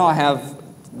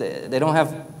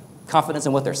have confidence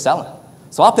in what they're selling.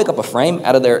 So I'll pick up a frame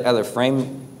out of their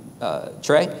frame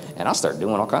tray and I'll start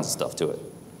doing all kinds of stuff to it.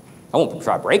 I won't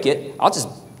try to break it. I'll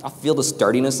feel the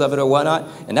sturdiness of it or whatnot,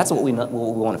 and that's what we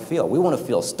want to feel. We want to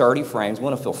feel sturdy frames. We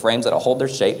want to feel frames that will hold their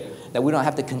shape, that we don't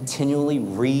have to continually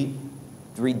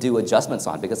redo adjustments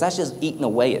on, because that's just eating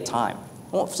away at time.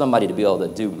 I want somebody to be able to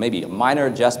do maybe a minor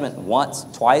adjustment once,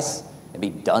 twice, and be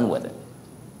done with it.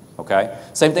 Okay?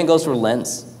 Same thing goes for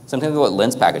lens. Same thing goes with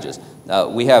lens packages.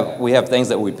 We have things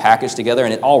that we package together,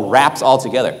 and it all wraps all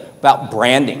together. About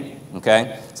branding.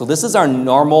 Okay? So this is our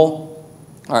normal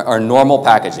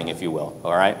packaging, if you will,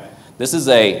 all right? This is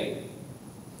a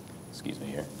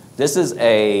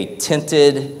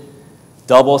tinted,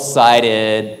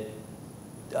 double-sided,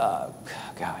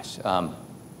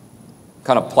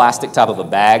 kind of plastic type of a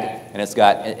bag, and it's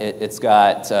got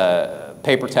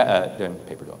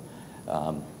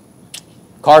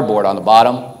cardboard on the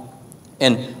bottom.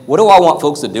 And what do I want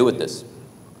folks to do with this?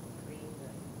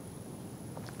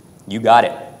 You got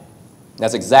it.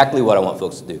 That's exactly what I want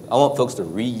folks to do. I want folks to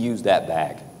reuse that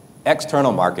bag.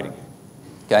 External marketing,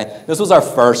 okay? This was our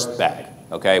first bag,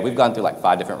 okay? We've gone through like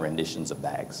 5 different renditions of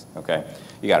bags, okay?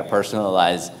 You got a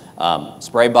personalized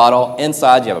spray bottle.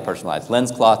 Inside, you have a personalized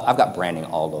lens cloth. I've got branding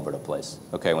all over the place,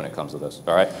 okay, when it comes to this,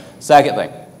 all right? Second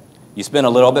thing, you spend a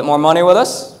little bit more money with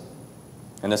us,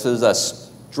 and this is a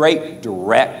straight,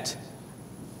 direct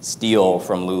steal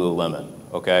from Lululemon,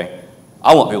 okay?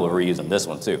 I want people reusing this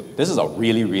one too. This is a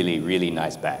really, really, really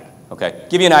nice bag. Okay,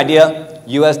 give you an idea,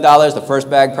 US dollars, the first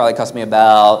bag probably cost me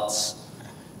about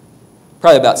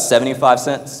 75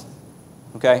 cents.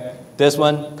 Okay, this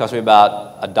one cost me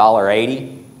about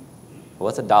 $1.80.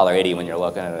 What's $1.80 when you're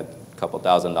looking at a couple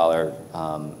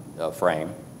 $1,000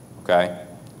 frame? Okay,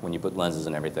 when you put lenses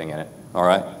and everything in it. All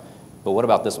right, but what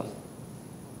about this one?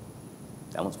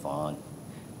 That one's fun.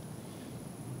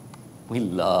 We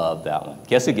love that one.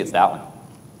 Guess who gets that one?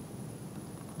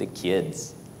 The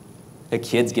kids. The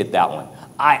kids get that one.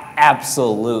 I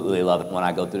absolutely love it when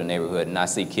I go through the neighborhood and I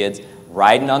see kids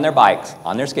riding on their bikes,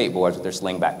 on their skateboards with their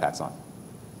sling backpacks on.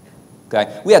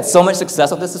 Okay? We had so much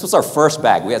success with this. This was our first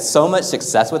bag. We had so much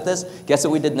success with this. Guess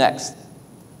what we did next?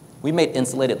 We made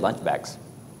insulated lunch bags.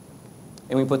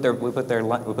 And we put their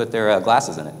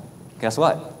glasses in it. Guess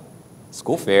what?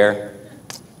 School fair.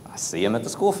 I see them at the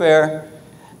school fair.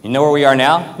 You know where we are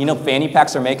now? You know fanny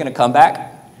packs are making a comeback?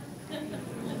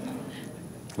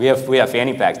 We have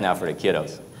fanny packs now for the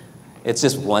kiddos. It's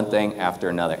just one thing after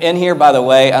another. In here, by the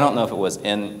way, I don't know if it was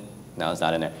in, no, it's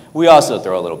not in there. We also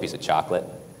throw a little piece of chocolate.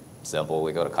 Simple.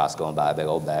 We go to Costco and buy a big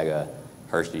old bag of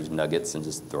Hershey's Nuggets and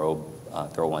just throw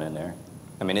one in there.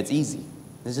 I mean, it's easy.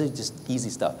 This is just easy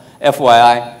stuff.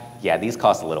 FYI, yeah, these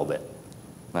cost a little bit,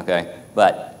 okay?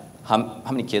 But how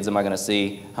many kids am I going to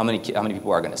see? How many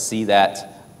people are going to see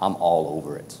that? I'm all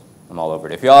over it. I'm all over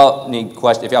it. If y'all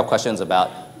if you have questions about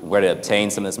where to obtain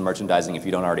some of this merchandising, if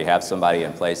you don't already have somebody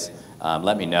in place,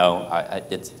 let me know.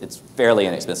 It's fairly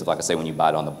inexpensive. Like I say, when you buy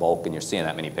it on the bulk and you're seeing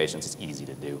that many patients, it's easy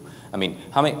to do. I mean,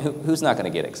 who's not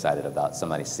going to get excited about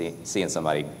somebody seeing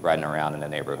somebody riding around in the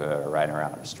neighborhood or riding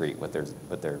around on the street with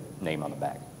their name on the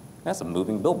back? That's a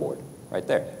moving billboard right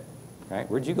there. Right?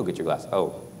 Where'd you go get your glasses?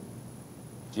 Oh,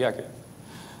 GI Care.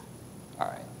 All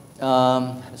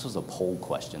right. This was a poll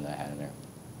question that I had in there.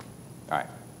 All right.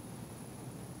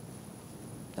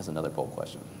 That's another poll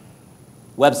question.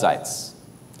 Websites.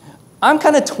 I'm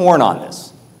kind of torn on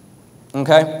this,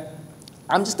 okay?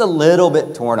 I'm just a little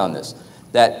bit torn on this.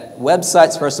 That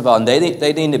websites, first of all, and they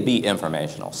need to be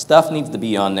informational. Stuff needs to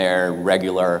be on there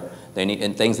regular.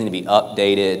 And things need to be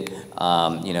updated.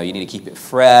 You know, you need to keep it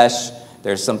fresh.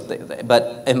 There's something,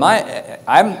 but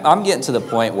I'm getting to the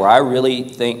point where I really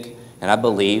think and I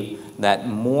believe that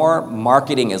more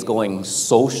marketing is going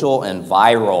social and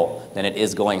viral than it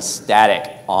is going static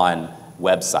on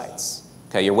websites.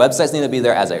 Okay, your websites need to be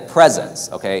there as a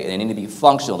presence. Okay, they need to be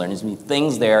functional. There needs to be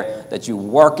things there that you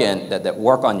work in that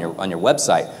work on your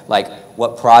website. Like,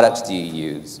 what products do you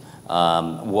use?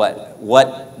 What's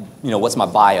my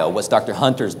bio? What's Dr.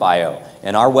 Hunter's bio?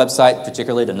 And our website,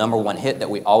 particularly the #1 hit that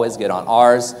we always get on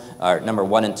ours, our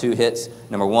 #1 and 2 hits.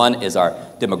 #1 is our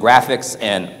demographics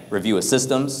and review of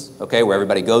systems, okay, where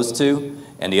everybody goes to.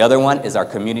 And the other one is our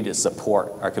community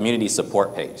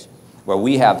support page, where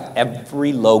we have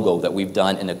every logo that we've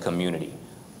done in the community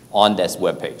on this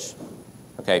webpage.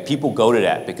 Okay, people go to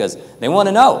that because they want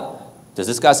to know, does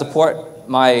this guy support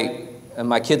my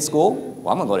kid's school?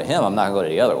 Well, I'm going to go to him. I'm not going to go to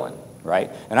the other one,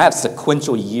 right? And I have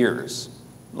sequential years,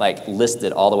 like,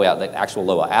 listed all the way out, the actual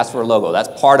logo. I ask for a logo.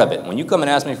 That's part of it. When you come and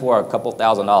ask me for a couple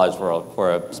 $1,000s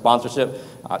for a sponsorship,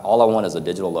 all I want is a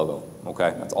digital logo,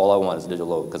 okay? That's all I want is a digital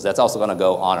logo, because that's also going to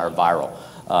go on our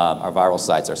viral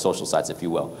sites, our social sites, if you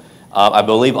will. I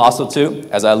believe also, too,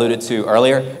 as I alluded to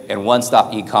earlier, in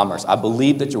one-stop e-commerce, I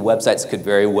believe that your websites could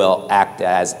very well act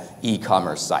as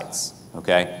e-commerce sites,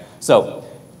 okay? So,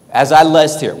 as I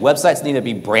list here, websites need to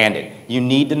be branded. You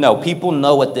need to know. People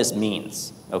know what this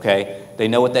means, okay? They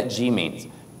know what that G means.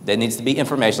 That needs to be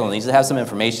informational. It needs to have some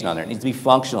information on there. It needs to be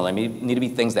functional. There need to be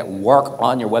things that work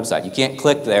on your website. You can't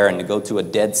click there and go to a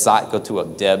dead site, go to a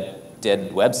dead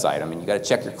website. I mean, you got to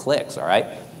check your clicks, all right?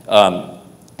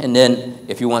 And then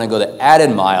if you want to go the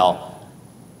added mile,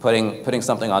 putting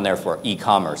something on there for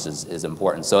e-commerce is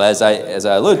important. So as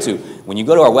I alluded to, when you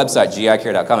go to our website,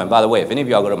 gicare.com, and by the way, if any of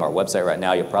y'all go to our website right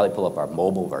now, you'll probably pull up our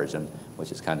mobile version,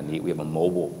 which is kind of neat. We have a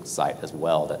mobile site as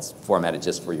well that's formatted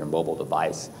just for your mobile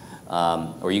device.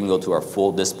 Or you can go to our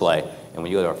full display, and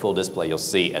when you go to our full display, you'll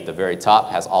see at the very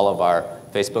top has all of our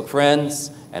Facebook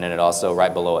friends, and then it also,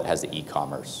 right below it, has the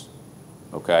e-commerce,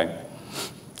 okay?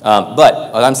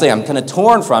 But what I'm saying, I'm kind of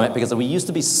torn from it because we used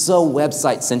to be so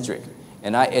website-centric.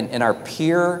 And in our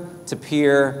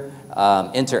peer-to-peer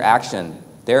interaction,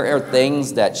 there are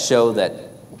things that show that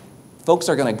folks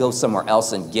are going to go somewhere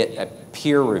else and get a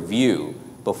peer review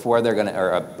before they're going to,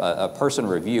 or a person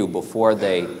review before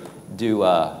they do.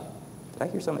 Did I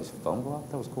hear somebody's phone go off?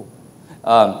 That was cool.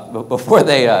 Before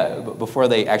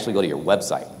they actually go to your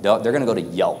website, they're going to go to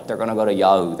Yelp. They're going to go to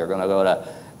Yahoo. They're going to go to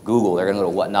Google. They're going to go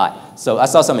to whatnot. So I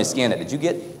saw somebody scan it. Did you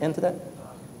get into that?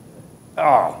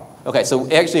 Oh. Okay, so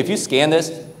actually, if you scan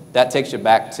this, that takes you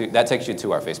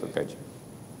to our Facebook page.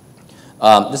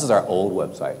 This is our old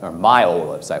website, or my old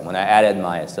website. When I added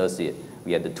my associate,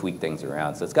 we had to tweak things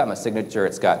around. So it's got my signature.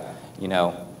 It's got,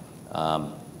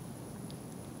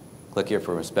 click here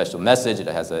for a special message. It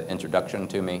has an introduction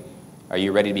to me. Are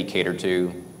you ready to be catered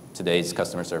to? Today's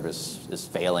customer service is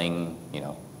failing.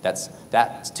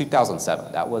 That's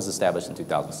 2007. That was established in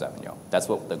 2007, y'all. That's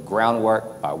what the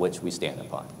groundwork by which we stand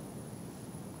upon.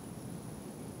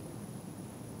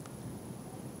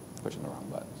 Pushing the wrong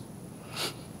buttons.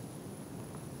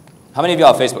 How many of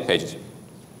y'all have Facebook pages?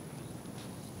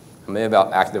 How many of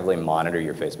y'all actively monitor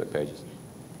your Facebook pages?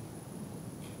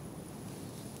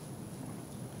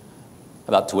 How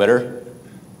about Twitter?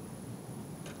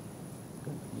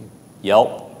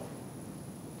 Yelp?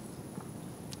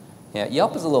 Yeah,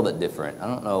 Yelp is a little bit different. I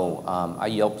don't know. I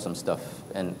Yelp some stuff,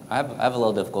 and I have a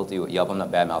little difficulty with Yelp. I'm not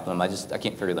bad-mouthing them. I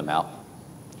can't figure them out.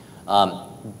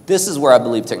 This is where I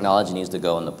believe technology needs to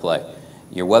go into play.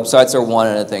 Your websites are one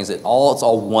of the things it's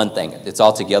all one thing. It's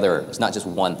all together. It's not just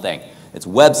one thing. It's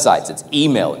websites, it's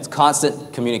email, it's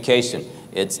constant communication,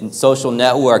 it's social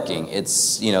networking,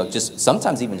 it's, just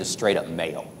sometimes even just straight up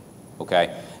mail,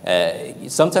 okay?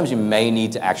 Sometimes you may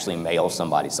need to actually mail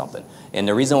somebody something. And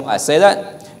the reason why I say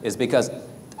that is because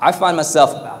I find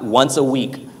myself once a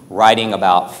week writing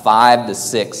about 5 to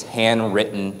 6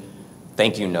 handwritten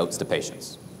thank you notes to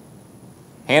patients.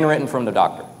 Handwritten from the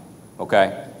doctor,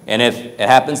 okay? And if it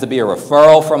happens to be a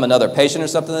referral from another patient or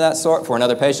something of that sort for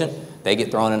another patient, they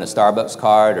get thrown in a Starbucks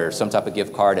card or some type of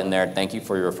gift card in there. Thank you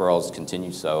for your referrals.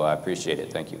 Continue so. I appreciate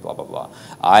it. Thank you, blah, blah, blah.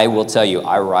 I will tell you,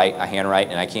 I handwrite,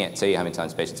 and I can't tell you how many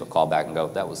times patients will call back and go,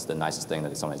 that was the nicest thing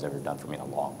that somebody's ever done for me in a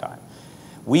long time.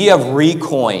 We have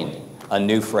recoined a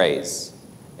new phrase,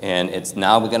 and it's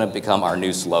now going to become our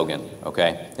new slogan,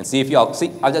 okay? And see if y'all,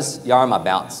 y'all are my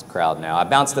bounce crowd now. I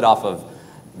bounced it off of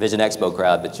Vision Expo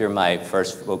crowd, but you're my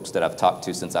first folks that I've talked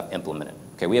to since I've implemented.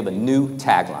 Okay, we have a new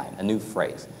tagline, a new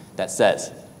phrase that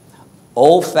says,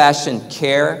 old-fashioned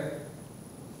care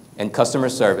and customer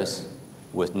service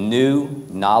with new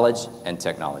knowledge and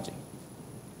technology.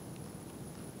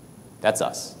 That's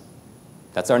us.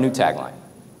 That's our new tagline,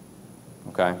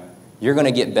 okay? You're going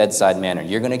to get bedside manner.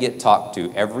 You're going to get talked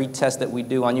to. Every test that we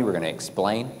do on you, we're going to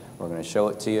explain, we're going to show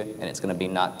it to you, and it's going to be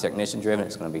not technician-driven,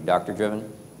 it's going to be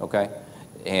doctor-driven, okay?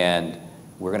 And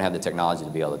we're going to have the technology to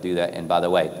be able to do that. And by the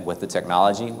way, with the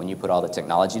technology, when you put all the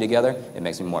technology together, it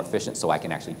makes me more efficient so I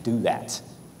can actually do that,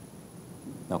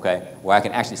 okay? Where I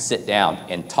can actually sit down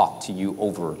and talk to you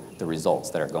over the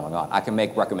results that are going on. I can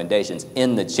make recommendations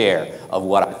in the chair of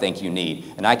what I think you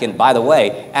need. And I can, by the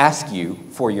way, ask you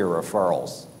for your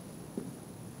referrals.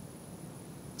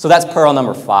 So that's pearl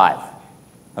number 5,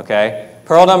 okay?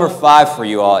 Pearl number 5 for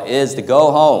you all is to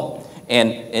go home. And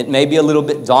it may be a little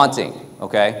bit daunting,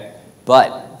 okay?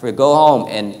 But for go home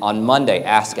and on Monday,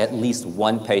 ask at least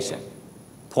one patient,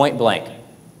 point blank,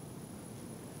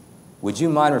 would you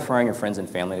mind referring your friends and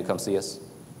family to come see us?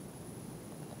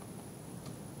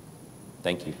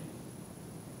 Thank you.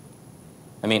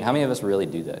 I mean, how many of us really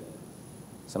do that?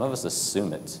 Some of us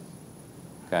assume it,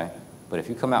 okay? But if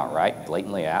you come out right,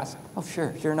 blatantly ask, oh, sure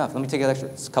enough, let me take a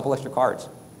couple extra cards.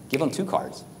 Give them 2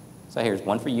 cards. So here's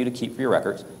one for you to keep for your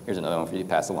records. Here's another one for you to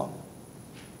pass along.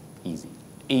 Easy.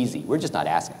 Easy. We're just not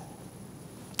asking.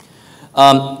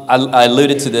 I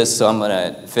alluded to this, so I'm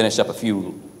going to finish up a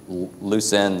few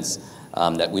loose ends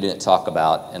that we didn't talk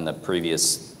about in the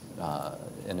previous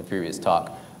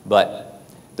talk. But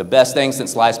the best thing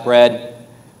since sliced bread,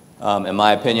 in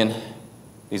my opinion,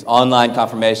 these online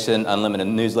confirmation, unlimited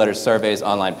newsletters, surveys,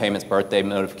 online payments, birthday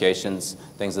notifications,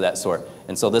 things of that sort.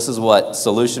 And so this is what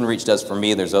Solution Reach does for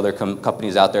me. There's other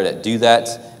companies out there that do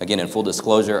that. Again, in full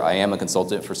disclosure, I am a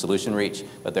consultant for Solution Reach,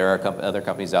 but there are other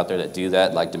companies out there that do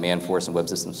that, like Demand Force and Web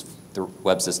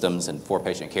Systems and For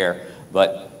Patient Care.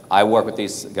 But I work with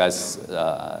these guys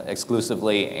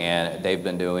exclusively, and they've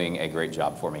been doing a great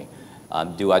job for me.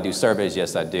 Do I do surveys?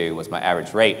 Yes, I do. What's my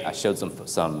average rate? I showed some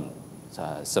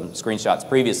screenshots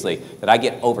previously that I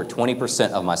get over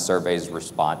 20% of my surveys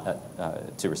respond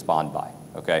by,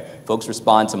 okay? Folks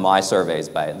respond to my surveys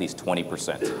by at least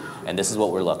 20%, and this is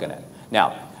what we're looking at.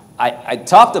 Now, I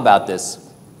talked about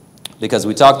this because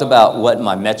we talked about what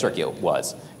my metric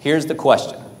was. Here's the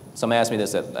question. Somebody asked me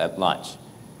this at lunch.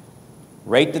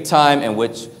 Rate the time in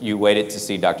which you waited to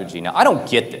see Dr. G. Now, I don't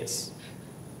get this.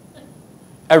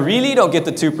 I really don't get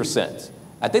the 2%.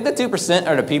 I think the 2%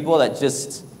 are the people that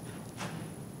just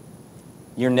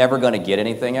you're never going to get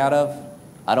anything out of.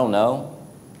 I don't know.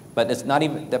 But it's not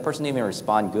even, that person didn't even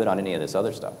respond good on any of this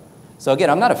other stuff. So again,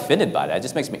 I'm not offended by that. It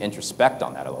just makes me introspect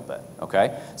on that a little bit,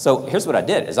 okay? So here's what I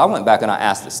did, is I went back and I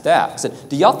asked the staff. I said,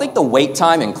 do y'all think the wait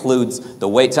time includes the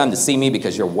wait time to see me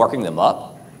because you're working them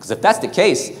up? Because if that's the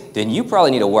case, then you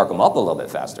probably need to work them up a little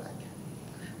bit faster,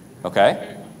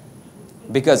 okay?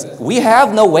 Because we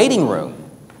have no waiting room.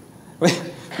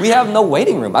 We have no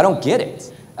waiting room. I don't get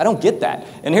it. I don't get that.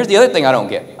 And here's the other thing I don't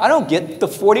get. I don't get the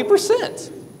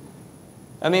 40%.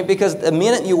 I mean, because the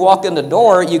minute you walk in the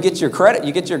door, you get your credit,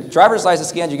 you get your driver's license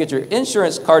scanned, you get your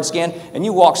insurance card scanned, and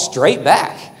you walk straight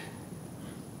back.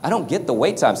 I don't get the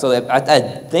wait time. So I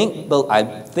think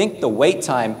the wait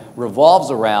time revolves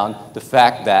around the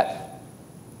fact that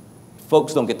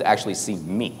folks don't get to actually see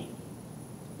me.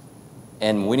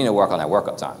 And we need to work on that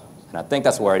workup time. And I think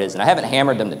that's where it is. And I haven't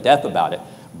hammered them to death about it,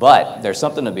 but there's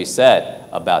something to be said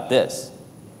about this.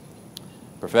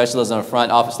 Professionalism in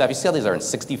front office staff, you see how these are in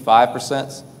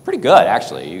 65%? Pretty good,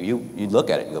 actually. You look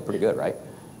at it, you go pretty good, right?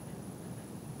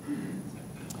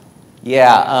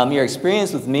 Yeah, your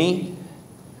experience with me,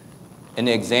 And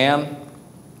the exam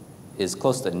is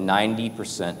close to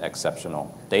 90%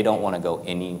 exceptional. They don't want to go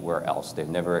anywhere else. They've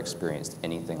never experienced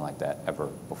anything like that ever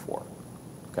before,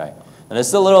 okay? And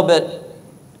it's a little bit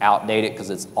outdated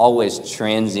because it's always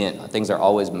transient. Things are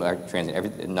always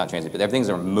transient, not transient, but everything's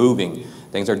are moving.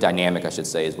 Things are dynamic, I should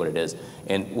say, is what it is.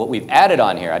 And what we've added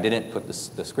on here, I didn't put the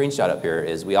screenshot up here,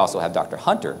 is we also have Dr.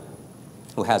 Hunter,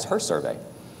 who has her survey.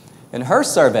 And her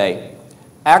survey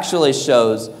actually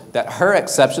shows that her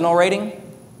exceptional rating,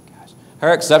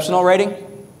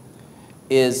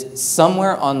 is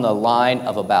somewhere on the line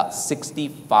of about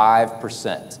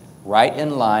 65%, right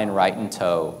in line, right in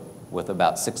tow with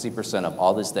about 60% of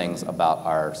all these things about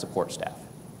our support staff,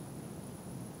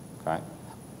 okay?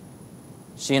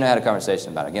 She and I had a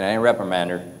conversation about it. Again, I didn't reprimand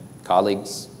her,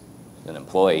 colleagues, an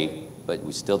employee, but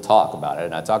we still talk about it,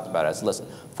 and I talked about it. I said, listen,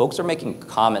 folks are making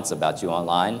comments about you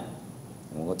online,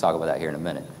 and we'll talk about that here in a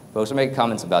minute. Folks are making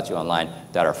comments about you online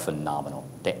that are phenomenal.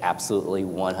 They absolutely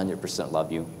 100%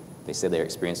 love you. They say their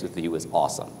experience with you was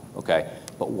awesome, okay?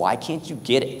 But why can't you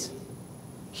get it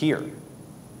here?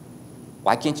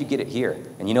 Why can't you get it here?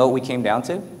 And you know what we came down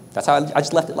to? That's how I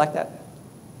just left it like that.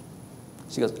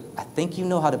 She goes, I think you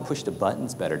know how to push the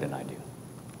buttons better than I do.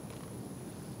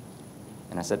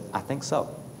 And I said, I think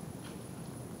so.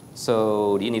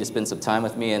 So do you need to spend some time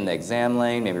with me in the exam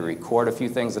lane, maybe record a few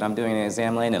things that I'm doing in the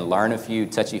exam lane and learn a few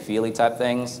touchy-feely type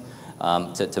things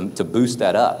to boost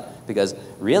that up? Because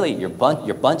really, you're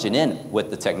bunching in with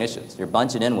the technicians. You're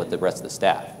bunching in with the rest of the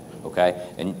staff, okay?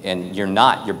 And you're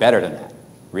not. You're better than that,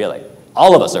 really.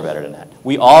 All of us are better than that.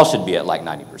 We all should be at like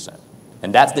 90%.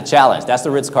 And that's the challenge. That's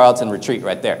the Ritz-Carlton retreat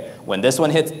right there. When this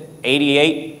one hits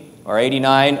 88 or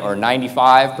 89 or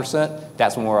 95%,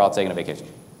 that's when we're all taking a vacation.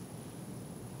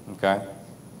 Okay?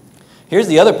 Here's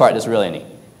the other part that's really neat,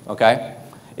 okay?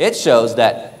 It shows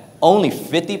that only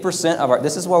 50% of our,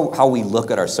 this is how we look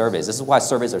at our surveys. This is why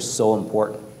surveys are so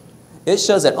important. It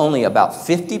shows that only about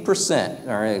 50%,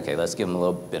 all right, okay, let's give them a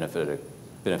little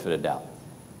benefit of doubt.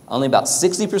 Only about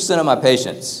 60% of my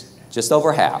patients, just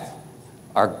over half,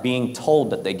 are being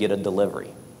told that they get a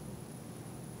delivery.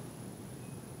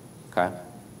 Okay?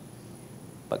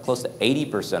 But close to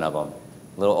 80% of them,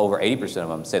 a little over 80% of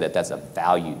them say that that's a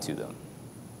value to them.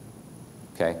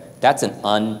 Okay? That's an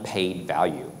unpaid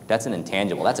value. That's an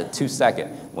intangible. That's a 2-second.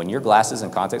 When your glasses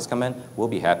and contacts come in, we'll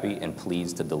be happy and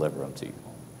pleased to deliver them to you.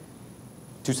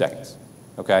 2 seconds.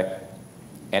 Okay?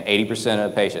 And 80%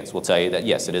 of the patients will tell you that,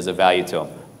 yes, it is a value to them.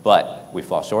 But we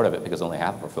fall short of it because only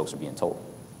half of our folks are being told.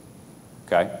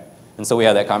 Okay? And so we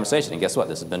have that conversation. And guess what?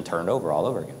 This has been turned over all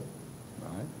over again. All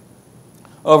right?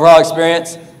 Overall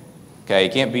experience. Okay,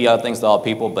 you can't be all things to all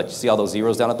people, but you see all those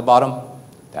zeros down at the bottom?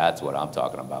 That's what I'm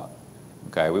talking about.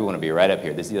 Okay, we want to be right up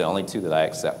here. These are the only two that I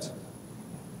accept.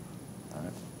 All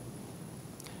right.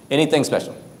 Anything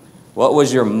special? What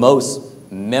was your most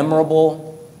memorable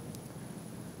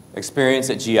experience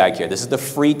at GI Care? This is the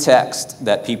free text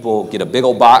that people get a big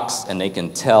old box and they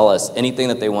can tell us anything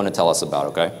that they want to tell us about,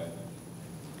 okay?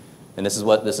 And these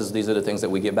are the things that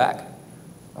we get back.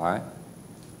 All right?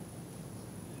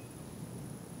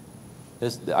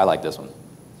 I like this one.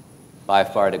 By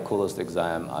far the coolest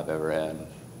exam I've ever had.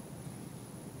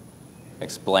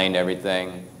 Explained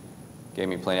everything, gave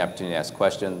me plenty of opportunity to ask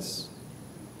questions.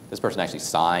 This person actually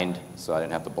signed, so I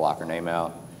didn't have to block her name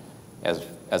out. As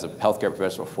a healthcare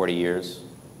professional for 40 years,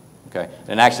 okay?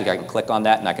 And actually I can click on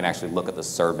that and I can actually look at the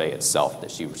survey itself that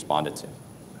she responded to.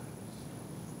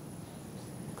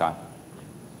 Okay?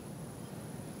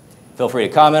 Feel free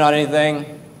to comment on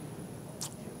anything.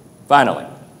 Finally,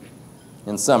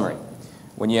 in summary,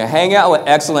 when you hang out with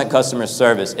excellent customer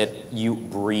service, you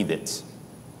breathe it,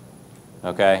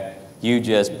 okay? You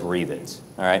just breathe it,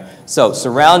 all right? So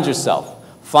surround yourself.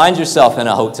 Find yourself in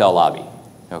a hotel lobby,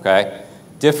 okay?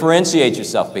 Differentiate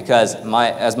yourself because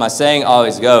as my saying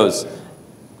always goes,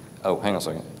 oh, hang on a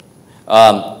second.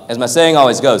 As my saying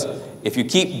always goes, if you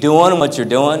keep doing what you're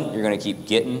doing, you're going to keep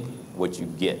getting what you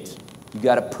get. You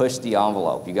got to push the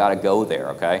envelope. You got to go there,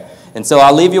 okay? And so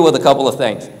I'll leave you with a couple of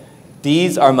things.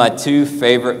 These are my 2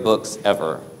 favorite books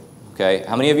ever, okay?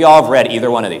 How many of y'all have read either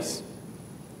one of these?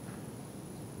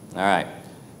 All right.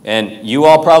 And you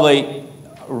all probably,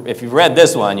 if you've read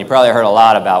this one, you probably heard a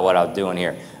lot about what I'm doing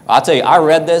here. I'll tell you, I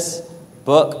read this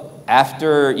book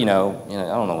after, I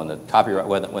don't know when the copyright,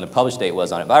 when the publish date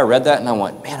was on it, but I read that and I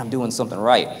went, man, I'm doing something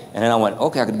right. And then I went,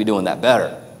 okay, I could be doing that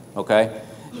better, okay?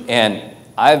 And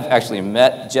I've actually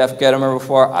met Jeff Gedimer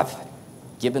before. I've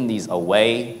given these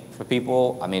away for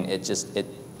people. I mean, it's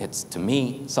to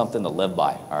me something to live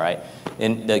by, all right?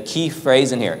 And the key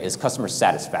phrase in here is customer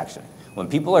satisfaction. When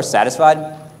people are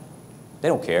satisfied, they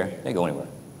don't care. They go anywhere,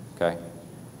 okay?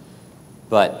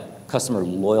 But Customer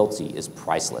loyalty is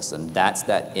priceless, and that's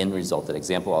that end result, that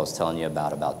example I was telling you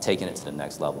about taking it to the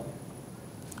next level.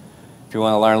 If you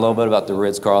want to learn a little bit about the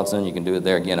Ritz-Carlton, you can do it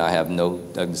there. Again, I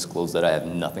disclose that I have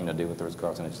nothing to do with the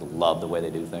Ritz-Carlton. I just love the way they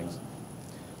do things.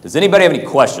 Does anybody have any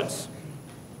questions?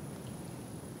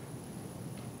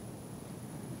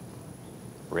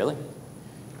 Really?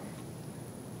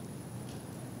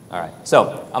 All right,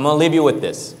 so I'm going to leave you with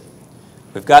this.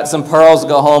 We've got some pearls to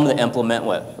go home to implement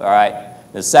with, all right?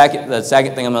 The second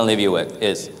thing I'm going to leave you with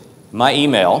is my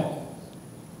email.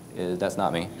 That's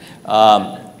not me.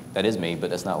 That is me, but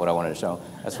that's not what I wanted to show.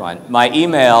 That's fine. My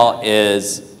email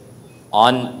is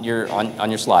on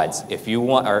your slides. If you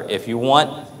want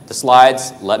the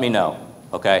slides, let me know,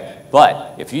 okay?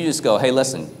 But if you just go, hey,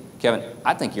 listen, Kevin,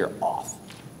 I think you're off.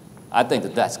 I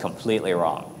think that's completely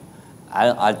wrong.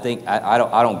 I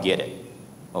don't get it,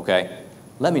 okay?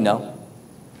 Let me know.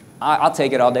 I'll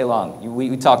take it all day long.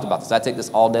 We talked about this. I take this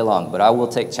all day long, but I will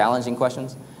take challenging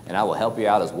questions, and I will help you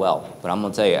out as well. But I'm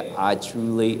going to tell you, I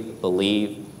truly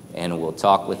believe and will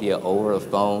talk with you over the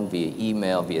phone, via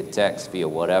email, via text, via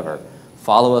whatever.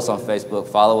 Follow us on Facebook.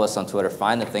 Follow us on Twitter.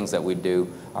 Find the things that we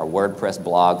do, our WordPress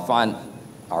blog. Find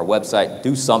our website.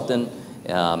 Do something,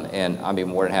 and I'll be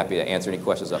more than happy to answer any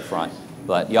questions up front.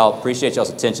 But y'all, appreciate y'all's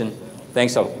attention.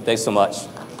 Thanks so much.